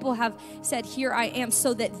yes, people have said, here I am,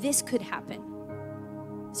 so that this could happen,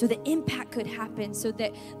 so that impact could happen, so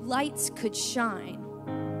that lights could shine.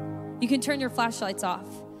 You can turn your flashlights off.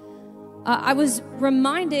 I was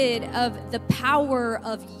reminded of the power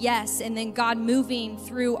of yes, and then God moving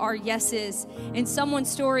through our yeses. In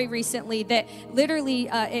someone's story recently that literally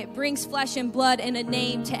it brings flesh and blood and a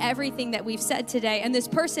name to everything that we've said today. And this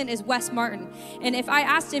person is Wes Martin. And if I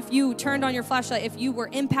asked if you turned on your flashlight, if you were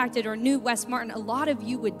impacted or knew Wes Martin, a lot of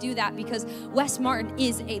you would do that, because Wes Martin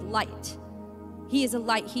is a light. He is a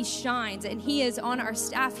light. He shines, and he is on our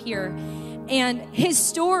staff here. And his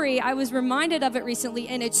story, I was reminded of it recently,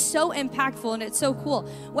 and it's so impactful and it's so cool.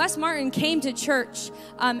 Wes Martin came to church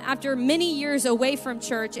after many years away from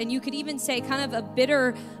church, and you could even say kind of a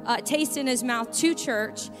bitter taste in his mouth to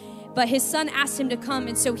church, but his son asked him to come,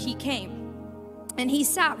 and so he came. And he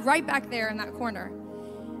sat right back there in that corner.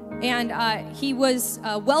 And he was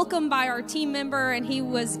welcomed by our team member, and he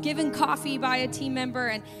was given coffee by a team member,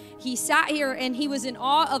 and he sat here and he was in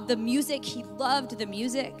awe of the music. He loved the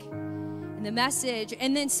music and the message.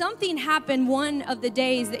 And then something happened one of the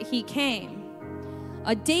days that he came.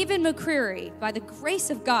 David McCreary, by the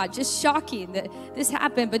grace of God, just shocking that this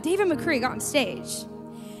happened, but David McCreary got on stage.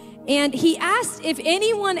 And he asked if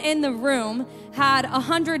anyone in the room had a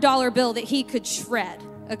 $100 bill that he could shred.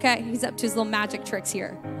 Okay, he's up to his little magic tricks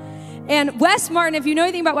here. And Wes Martin, if you know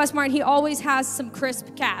anything about Wes Martin, he always has some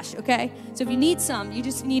crisp cash, okay? So if you need some, you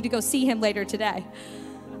just need to go see him later today.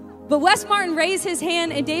 But Wes Martin raised his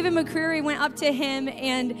hand, and David McCreary went up to him,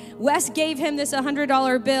 and Wes gave him this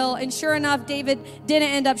 $100 bill. And sure enough, David didn't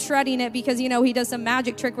end up shredding it, because, you know, he does some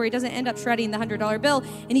magic trick where he doesn't end up shredding the $100 bill.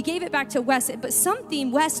 And he gave it back to Wes. But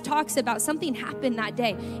something Wes talks about, something happened that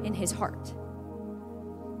day in his heart.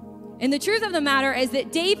 And the truth of the matter is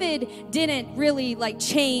that David didn't really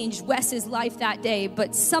change Wes's life that day,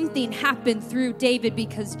 but something happened through David,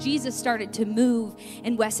 because Jesus started to move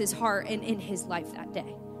in Wes's heart and in his life that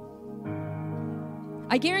day.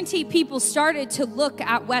 I guarantee people started to look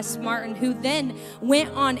at Wes Martin, who then went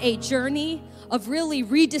on a journey of really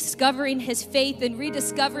rediscovering his faith and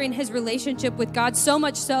rediscovering his relationship with God, so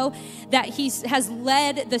much so that he has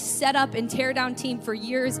led the setup and teardown team for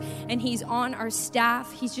years, and he's on our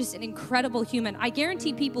staff. He's just an incredible human. I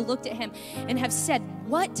guarantee people looked at him and have said,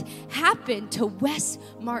 what happened to Wes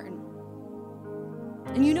Martin?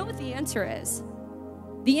 And you know what the answer is?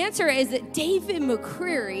 The answer is that David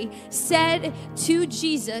McCreary said to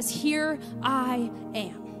Jesus, here I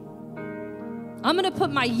am. I'm going to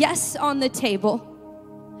put my yes on the table,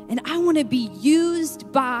 and I want to be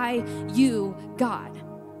used by you, God.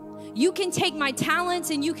 You can take my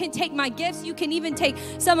talents, and you can take my gifts. You can even take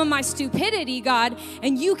some of my stupidity, God,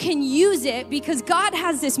 and you can use it, because God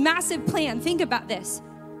has this massive plan. Think about this.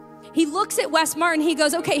 He looks at Wes Martin. He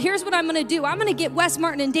goes, okay, here's what I'm going to do. I'm going to get Wes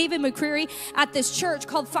Martin and David McCreary at this church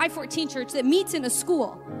called 514 Church that meets in a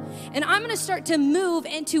school. And I'm going to start to move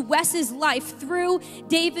into Wes's life through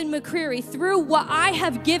David McCreary, through what I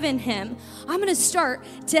have given him. I'm going to start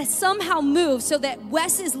to somehow move so that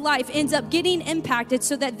Wes's life ends up getting impacted,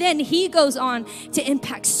 so that then he goes on to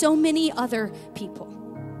impact so many other people.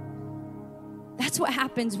 That's what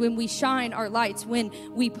happens when we shine our lights, when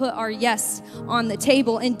we put our yes on the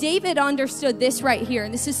table. And David understood this right here,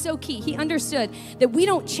 and this is so key. He understood that we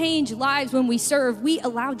don't change lives when we serve. We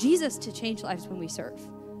allow Jesus to change lives when we serve.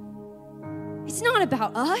 It's not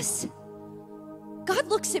about us. God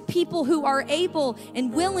looks at people who are able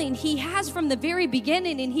and willing. He has from the very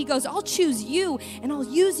beginning, and he goes, I'll choose you, and I'll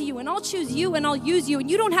use you, and I'll choose you, and I'll use you, and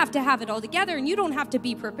you don't have to have it all together, and you don't have to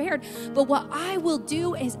be prepared. But what I will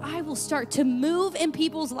do is I will start to move in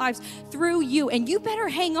people's lives through you, and you better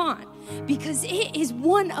hang on, because it is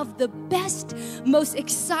one of the best, most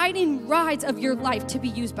exciting rides of your life to be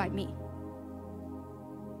used by me.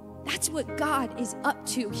 That's what God is up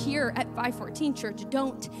to here at 514 Church.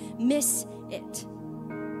 Don't miss it.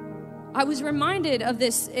 I was reminded of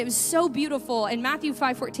this. It was so beautiful in Matthew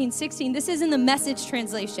 5:14-16. This is in the Message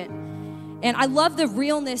translation. And I love the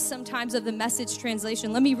realness sometimes of the Message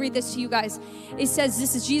translation. Let me read this to you guys. It says,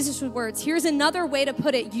 this is Jesus' words. Here's another way to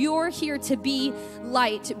put it. You're here to be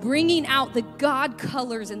light, bringing out the God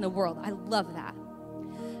colors in the world. I love that.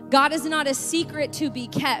 God is not a secret to be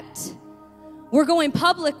kept. We're going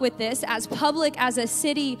public with this, as public as a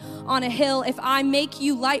city on a hill. If I make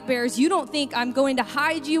you light bearers, you don't think I'm going to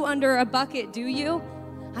hide you under a bucket, do you?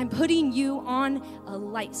 I'm putting you on a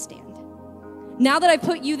light stand. Now that I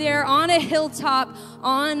put you there on a hilltop,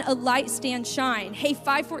 on a light stand, shine. Hey,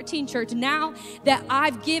 514 Church, now that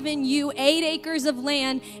I've given you 8 acres of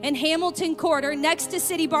land in Hamilton Quarter next to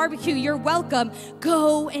City Barbecue, you're welcome.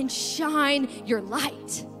 Go and shine your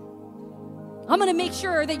light. I'm going to make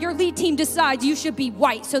sure that your lead team decides you should be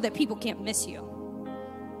white so that people can't miss you.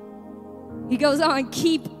 He goes on,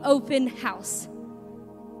 keep open house.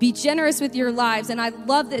 Be generous with your lives. And I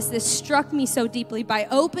love this. This struck me so deeply. By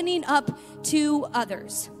opening up to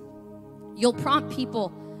others, you'll prompt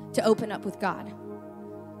people to open up with God,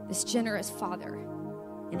 this generous Father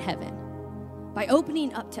in heaven. By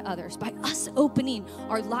opening up to others, by us opening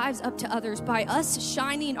our lives up to others, by us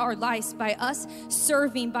shining our lights, by us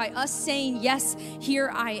serving, by us saying, yes, here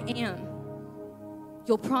I am,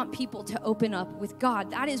 you'll prompt people to open up with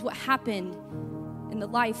God. That is what happened in the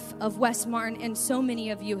life of Wes Martin and so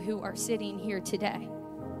many of you who are sitting here today.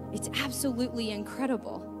 It's absolutely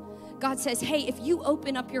incredible. God says, hey, if you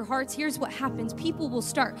open up your hearts, here's what happens. People will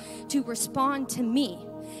start to respond to me.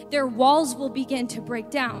 Their walls will begin to break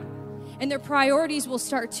down. And their priorities will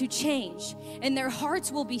start to change. And their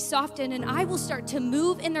hearts will be softened. And I will start to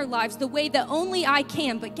move in their lives the way that only I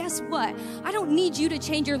can. But guess what? I don't need you to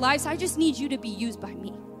change your lives. I just need you to be used by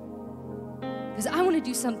me. Because I want to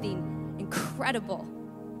do something incredible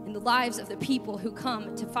in the lives of the people who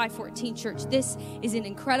come to 514 Church. This is an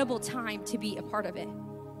incredible time to be a part of it.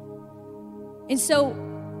 And so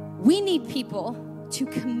we need people to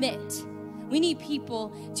commit. We need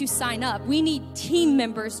people to sign up. We need team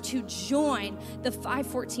members to join the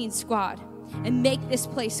 514 squad and make this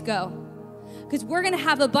place go. Because we're going to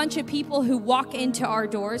have a bunch of people who walk into our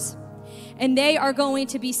doors, and they are going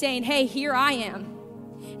to be saying, hey, here I am.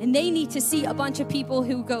 And they need to see a bunch of people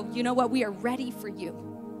who go, you know what, we are ready for you.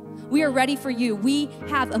 We are ready for you. We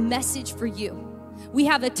have a message for you. We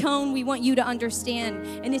have a tone we want you to understand.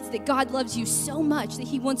 And it's that God loves you so much that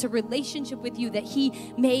he wants a relationship with you, that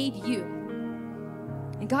he made you.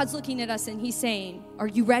 And God's looking at us and he's saying, are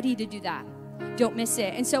you ready to do that? Don't miss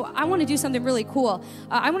it. And so I want to do something really cool.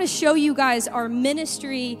 I want to show you guys our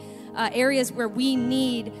ministry areas where we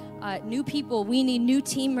need new people. We need new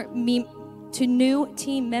team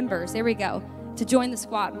members. There we go. To join the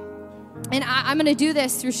squad. And I'm going to do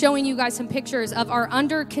this through showing you guys some pictures of our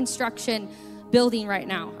under construction building right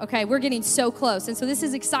now. Okay, we're getting so close. And so this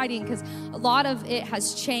is exciting because a lot of it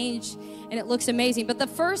has changed and it looks amazing. But the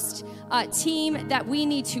first team that we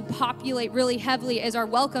need to populate really heavily is our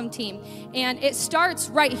welcome team. And it starts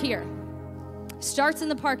right here. Starts in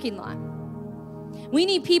the parking lot. We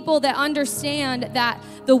need people that understand that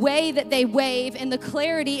the way that they wave and the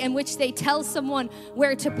clarity in which they tell someone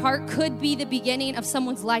where to park could be the beginning of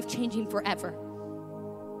someone's life changing forever.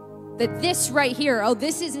 That this right here, oh,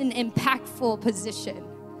 this is an impactful position.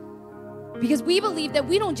 Because we believe that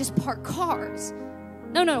we don't just park cars.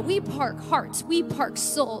 No, we park hearts, we park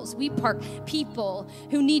souls, we park people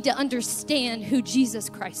who need to understand who Jesus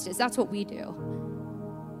Christ is. That's what we do.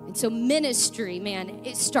 And so ministry, man,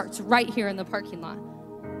 it starts right here in the parking lot.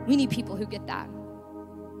 We need people who get that.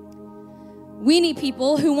 We need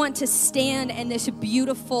people who want to stand in this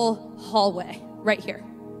beautiful hallway right here,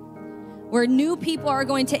 where new people are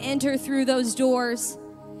going to enter through those doors.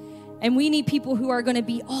 And we need people who are going to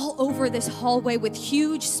be all over this hallway with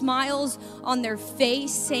huge smiles on their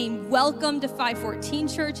face saying, welcome to 514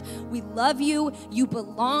 Church. We love you. You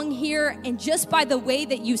belong here. And just by the way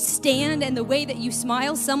that you stand and the way that you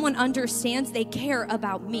smile, someone understands they care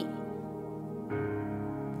about me.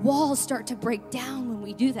 Walls start to break down when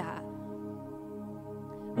we do that.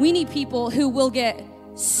 We need people who will get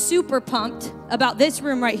super pumped about this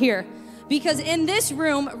room right here. Because in this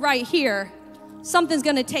room right here, something's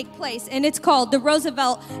going to take place, and it's called the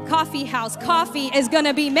Roosevelt Coffee House. Coffee is going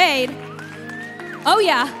to be made. Oh,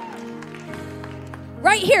 yeah.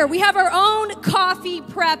 Right here, we have our own coffee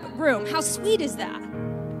prep room. How sweet is that?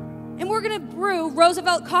 And we're going to brew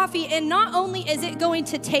Roosevelt coffee, and not only is it going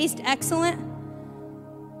to taste excellent,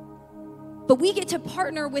 but we get to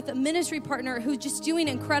partner with a ministry partner who's just doing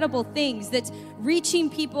incredible things, that's reaching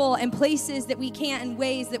people in places that we can't in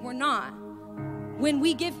ways that we're not. When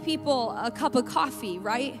we give people a cup of coffee,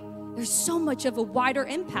 right, there's so much of a wider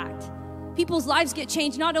impact. People's lives get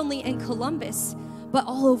changed not only in Columbus, but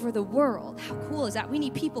all over the world. How cool is that? We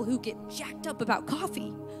need people who get jacked up about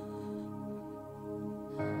coffee.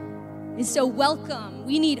 And so welcome.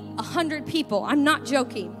 We need 100 people. I'm not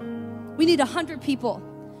joking. We need 100 people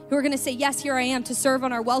who are going to say, yes, here I am, to serve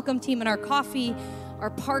on our welcome team and our coffee, our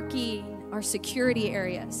parking, our security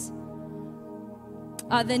areas.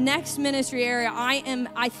 The next ministry area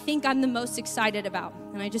I think I'm the most excited about.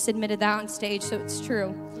 And I just admitted that on stage, so it's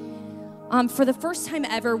true. For the first time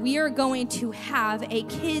ever, we are going to have a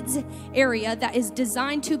kids area that is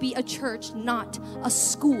designed to be a church, not a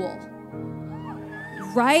school.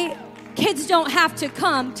 Right? Kids don't have to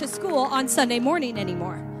come to school on Sunday morning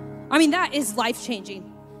anymore. I mean, that is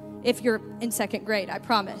life-changing if you're in second grade, I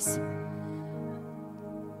promise.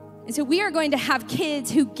 And so we are going to have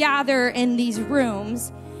kids who gather in these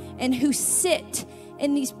rooms and who sit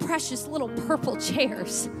in these precious little purple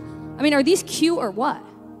chairs. I mean, are these cute or what?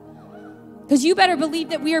 Because you better believe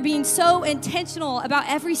that we are being so intentional about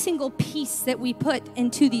every single piece that we put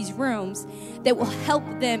into these rooms that will help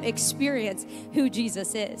them experience who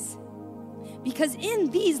Jesus is. Because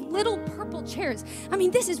in these little purple chairs, I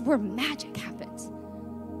mean, this is where magic happens.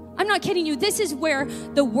 I'm not kidding you. This is where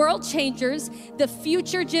the world changers, the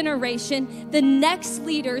future generation, the next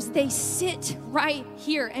leaders, they sit right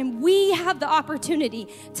here. And we have the opportunity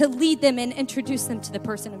to lead them and introduce them to the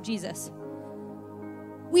person of Jesus.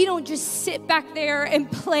 We don't just sit back there and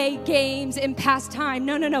play games and pass time.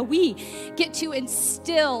 No. We get to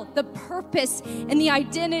instill the purpose and the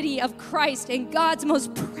identity of Christ in God's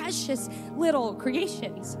most precious little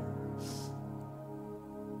creations.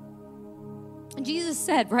 And Jesus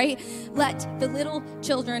said, right, let the little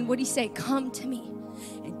children, what did he say? Come to me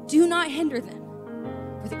and do not hinder them,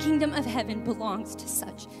 for the kingdom of heaven belongs to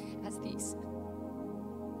such as these.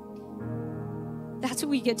 That's what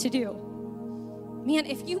we get to do. Man,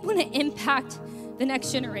 if you want to impact the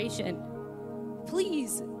next generation,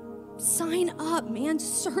 please sign up, man,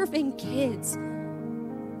 serving kids.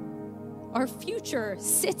 Our future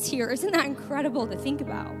sits here. Isn't that incredible to think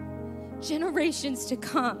about? Generations to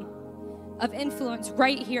come of influence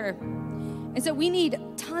right here. And so we need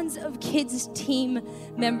tons of kids team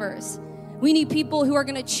members. We need people who are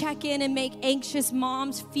going to check in and make anxious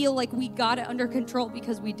moms feel like we got it under control,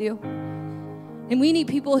 because we do. And we need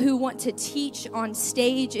people who want to teach on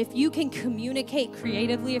stage. If you can communicate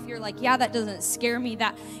creatively, if you're like, yeah, that doesn't scare me,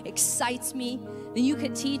 that excites me, then you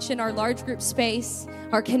could teach in our large group space,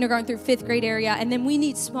 our kindergarten through fifth grade area. And then we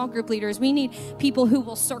need small group leaders. We need people who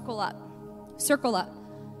will circle up,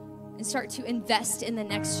 and start to invest in the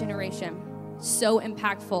next generation. So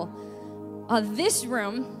impactful. This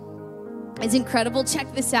room is incredible.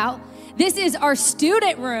 Check this out. This is our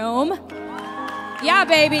student room. Yeah,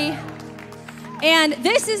 baby. And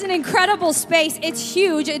this is an incredible space. It's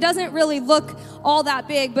huge. It doesn't really look all that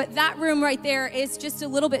big, but that room right there is just a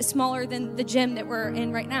little bit smaller than the gym that we're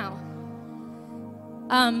in right now.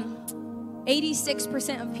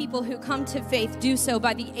 86% of people who come to faith do so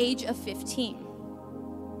by the age of 15.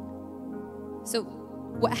 So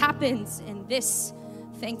what happens in this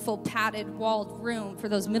thankful, padded, walled room for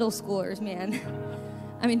those middle schoolers, man?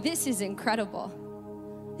 I mean, this is incredible.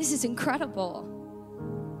 This is incredible.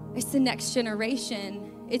 It's the next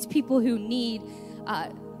generation. It's people who need,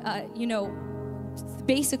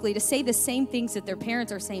 basically to say the same things that their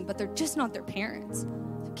parents are saying, but they're just not their parents.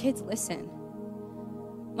 So kids, listen.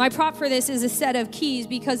 My prop for this is a set of keys,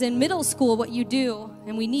 because in middle school, what you do,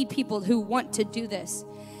 and we need people who want to do this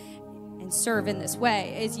and serve in this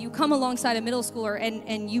way, is you come alongside a middle schooler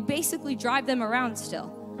and you basically drive them around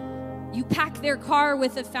still. You pack their car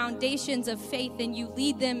with the foundations of faith, and you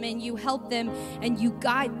lead them and you help them and you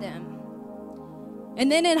guide them.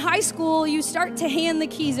 And then in high school, you start to hand the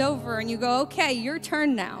keys over and you go, okay, your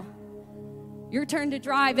turn now. Your turn to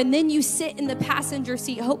drive. And then you sit in the passenger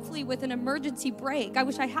seat, hopefully with an emergency brake. I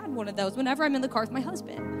wish I had one of those whenever I'm in the car with my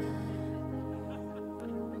husband.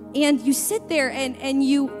 And you sit there and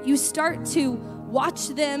you start to watch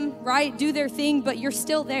them, right, do their thing, but you're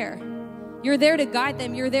still there. You're there to guide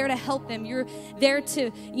them. You're there to help them. You're there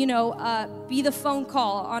to, be the phone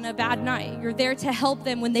call on a bad night. You're there to help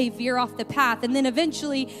them when they veer off the path. And then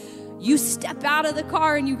eventually you step out of the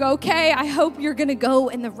car and you go, okay, I hope you're going to go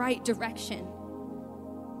in the right direction.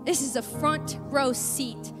 This is a front row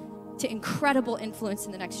seat to incredible influence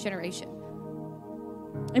in the next generation.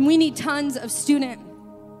 And we need tons of student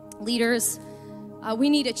leaders. We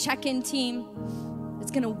need a check-in team that's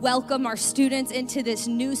going to welcome our students into this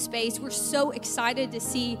new space. We're so excited to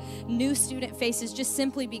see new student faces just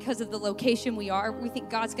simply because of the location we are. We think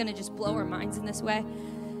God's going to just blow our minds in this way.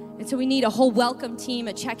 And so we need a whole welcome team,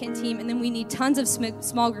 a check-in team, and then we need tons of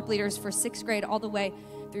small group leaders for 6th grade all the way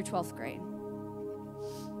through 12th grade.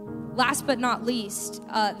 Last but not least,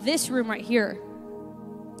 this room right here,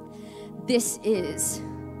 this is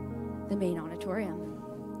the main auditorium.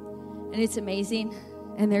 And it's amazing.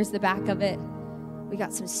 And there's the back of it. We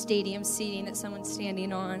got some stadium seating that someone's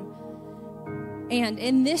standing on. And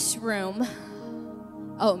in this room,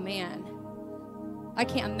 oh man, I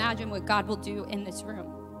can't imagine what God will do in this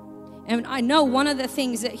room. And I know one of the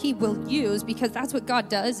things that he will use, because that's what God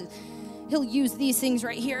does, he'll use these things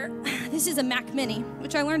right here. This is a Mac Mini,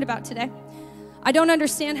 which I learned about today. I don't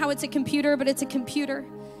understand how it's a computer, but it's a computer,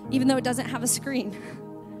 even though it doesn't have a screen.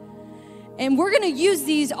 And we're going to use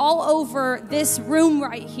these all over this room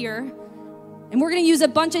right here. And we're going to use a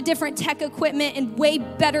bunch of different tech equipment and way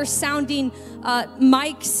better sounding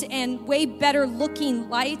mics and way better looking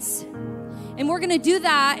lights. And we're going to do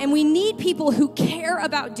that. And we need people who care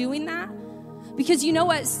about doing that. Because you know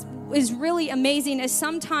what is really amazing is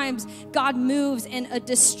sometimes God moves in a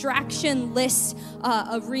distraction-less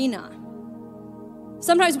arena.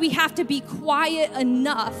 Sometimes we have to be quiet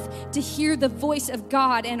enough to hear the voice of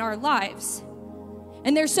God in our lives.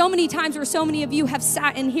 And there's so many times where so many of you have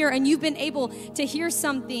sat in here and you've been able to hear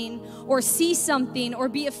something or see something or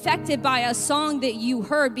be affected by a song that you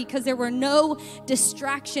heard because there were no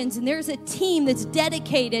distractions. And there's a team that's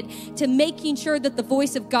dedicated to making sure that the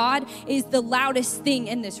voice of God is the loudest thing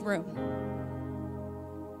in this room.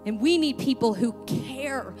 And we need people who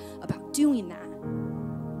care about doing that.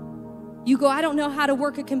 You go, I don't know how to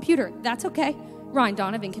work a computer. That's okay. Ryan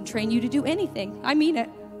Donovan can train you to do anything. I mean it.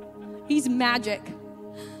 He's magic.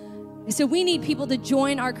 And so we need people to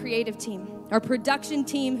join our creative team, our production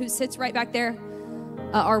team who sits right back there,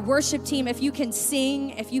 our worship team, if you can sing,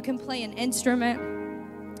 if you can play an instrument.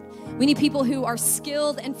 We need people who are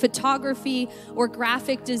skilled in photography or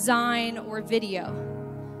graphic design or video.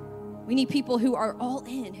 We need people who are all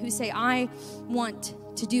in, who say, I want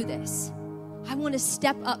to do this. I want to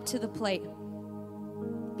step up to the plate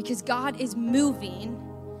because God is moving.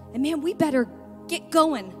 And man, we better get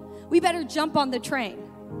going. We better jump on the train.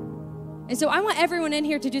 And so I want everyone in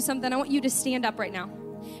here to do something. I want you to stand up right now.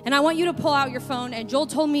 And I want you to pull out your phone. And Joel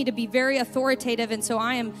told me to be very authoritative, and so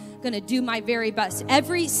I am going to do my very best.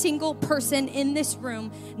 Every single person in this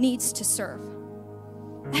room needs to serve.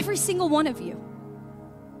 Every single one of you.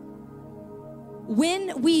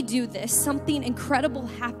 When we do this, something incredible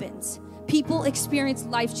happens. People experience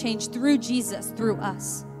life change through Jesus, through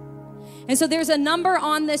us. And so there's a number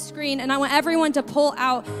on this screen, and I want everyone to pull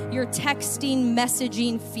out your texting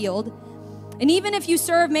messaging field. And even if you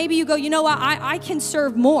serve, maybe you go, you know what, I can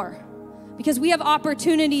serve more. Because we have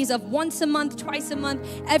opportunities of once a month, twice a month,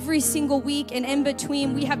 every single week, and in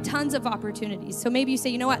between, we have tons of opportunities. So maybe you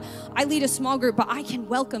say, you know what, I lead a small group, but I can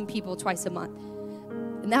welcome people twice a month.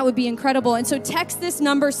 And that would be incredible. And so text this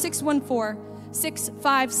number,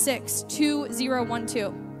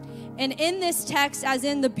 614-656-2012. And in this text, as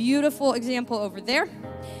in the beautiful example over there,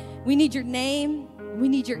 we need your name, we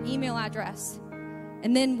need your email address,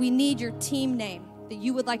 and then we need your team name that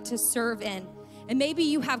you would like to serve in. And maybe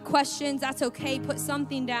you have questions, that's okay, put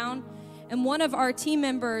something down, and one of our team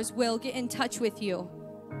members will get in touch with you.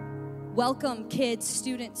 Welcome, kids,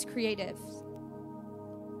 students, creatives.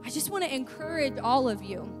 I just want to encourage all of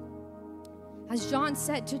you, as John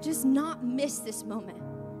said, to just not miss this moment.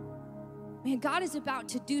 Man, God is about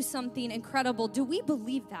to do something incredible. Do we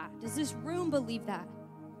believe that? Does this room believe that?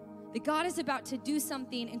 That God is about to do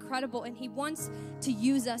something incredible and he wants to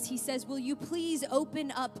use us. He says, will you please open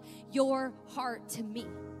up your heart to me?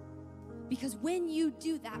 Because when you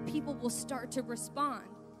do that, people will start to respond.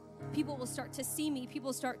 People will start to see me.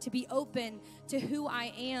 People start to be open to who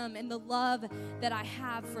I am and the love that I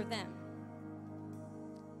have for them.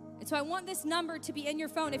 And so I want this number to be in your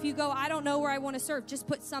phone. If you go, I don't know where I want to serve, just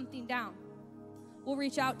put something down. We'll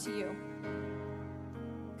reach out to you.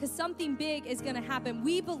 Because something big is going to happen.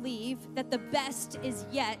 We believe that the best is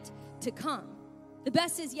yet to come. The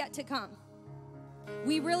best is yet to come.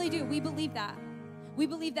 We really do. We believe that. We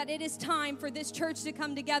believe that it is time for this church to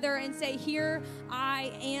come together and say, here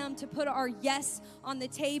I am, to put our yes on the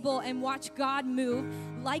table and watch God move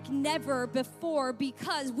like never before,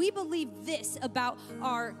 because we believe this about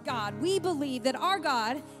our God. We believe that our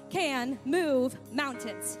God can move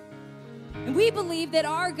mountains. And we believe that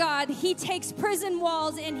our God, he takes prison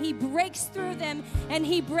walls and he breaks through them and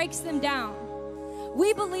he breaks them down.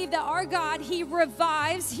 We believe that our God, he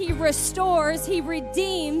revives, he restores, he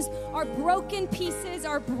redeems our broken pieces,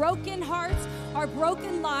 our broken hearts, our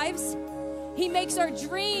broken lives. He makes our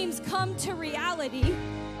dreams come to reality.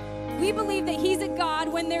 We believe that he's a God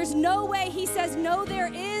when there's no way. He says, no, there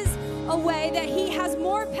is a way, that he has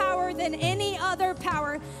more power than any other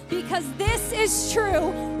power, because this is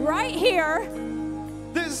true right here.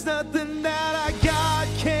 There's nothing that our God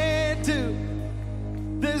can't do.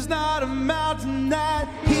 There's not a mountain that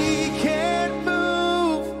he can't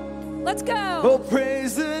move. Let's go. Oh,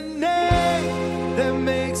 praise the name that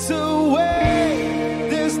makes a way.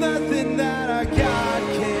 There's nothing that our God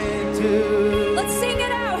can't do. Let's sing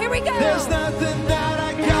it out. Here we go. There's nothing that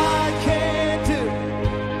our God can't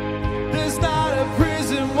do. There's not a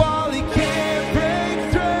prison wall he can't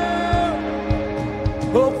break through.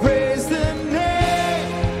 Oh, praise the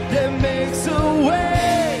name that makes a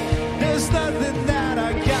way. There's nothing that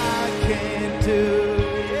our God can't do.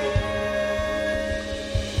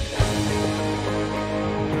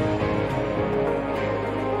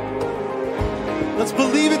 Let's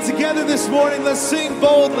believe it together this morning. Let's sing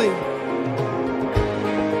boldly. We've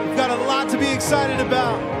got a lot to be excited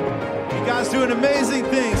about. God's doing amazing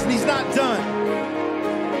things, and he's not done.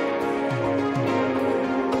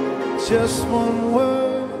 Just one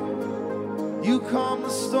word, you calm the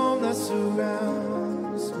storm that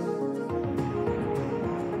surrounds me.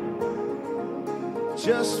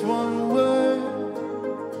 Just one word,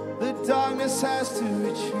 the darkness has to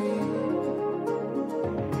retreat.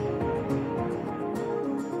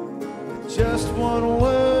 Just one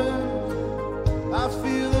word, I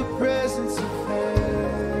feel the presence of heaven.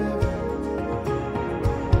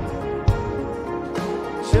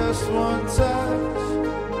 Just one touch,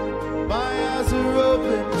 my eyes are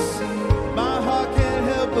open to see. My heart can't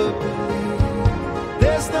help but believe.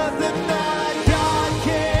 There's nothing that God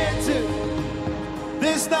can't do.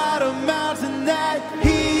 There's not a mountain that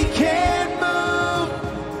he can't move.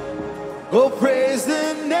 Oh, praise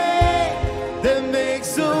the name that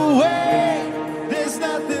makes a way. There's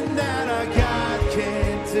nothing that our God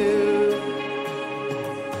can't do.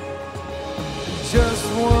 Just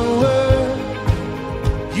one word,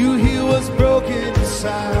 you heal what's broken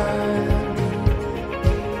inside.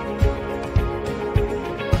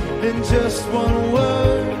 In just one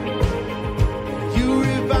word, you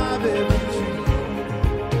revive every dream.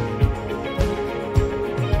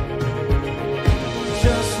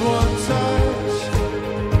 Just one touch,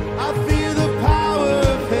 I feel the power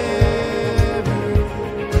of heaven.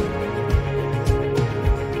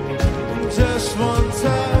 Just one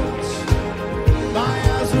touch, my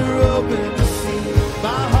eyes are open to see.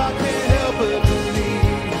 My heart can't help but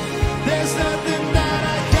believe. There's nothing that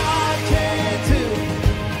our God can't do.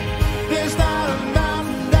 There's not a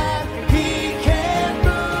mountain that he can't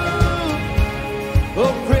move.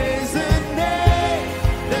 Oh, praise the name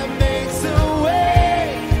that makes a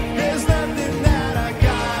way. There's nothing that our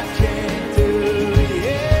God can't do.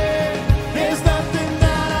 Yeah, there's nothing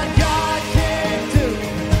that our God can't do.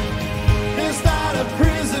 There's not a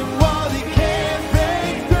prison wall he can't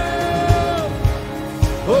break through.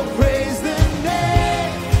 Oh, praise the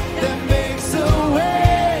name that makes a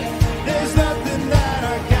way. There's nothing that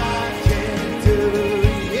our God can't do.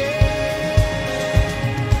 Yeah.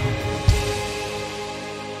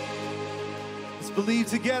 Let's believe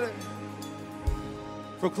together.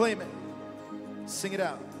 Proclaim it. Sing it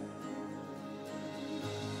out.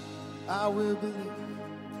 I will believe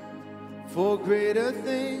for greater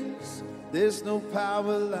things. There's no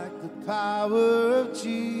power like the power of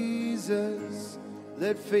Jesus.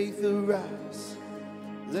 Let faith arise.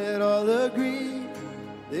 Let all agree.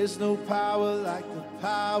 There's no power like the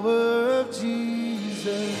power of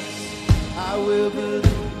Jesus. I will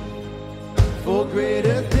believe for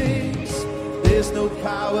greater things. There's no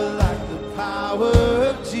power like the power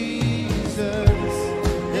of Jesus.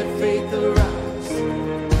 Let faith arise.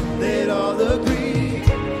 Let all agree.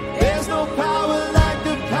 There's no power like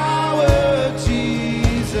the power of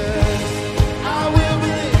Jesus. I will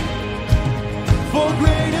believe for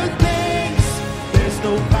greater things. There's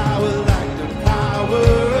no power like the power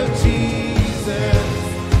of Jesus.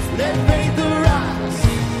 Let faith arise.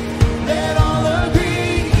 Let all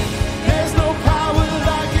agree. There's no power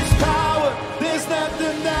like his power. There's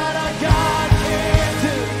nothing that our God can't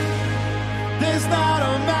do.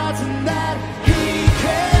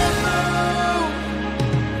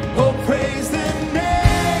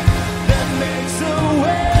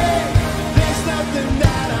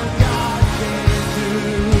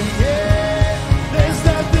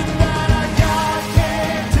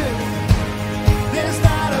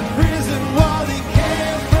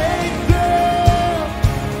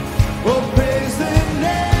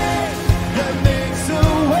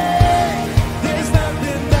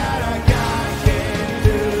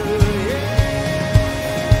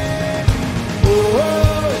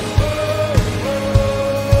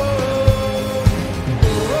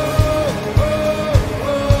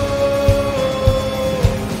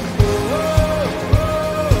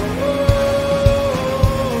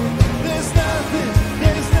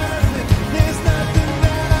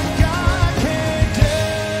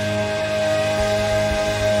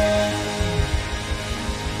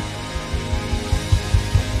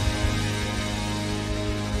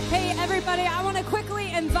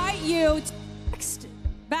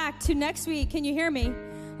 back to next week. Can you hear me?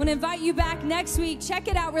 I want to invite you back next week. Check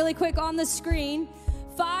it out really quick on the screen.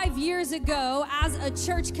 5 years ago, as a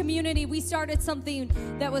church community, we started something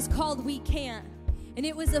that was called We Can. And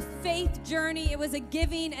it was a faith journey. It was a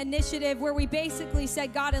giving initiative where we basically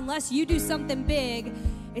said, God, unless you do something big,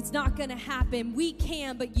 it's not going to happen. We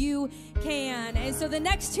can, but you can. And so the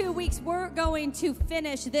next 2 weeks, we're going to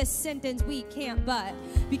finish this sentence, we can't, but,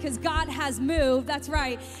 because God has moved. That's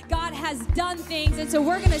right. God has done things. And so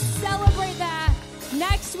we're going to celebrate that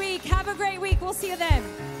next week. Have a great week. We'll see you then.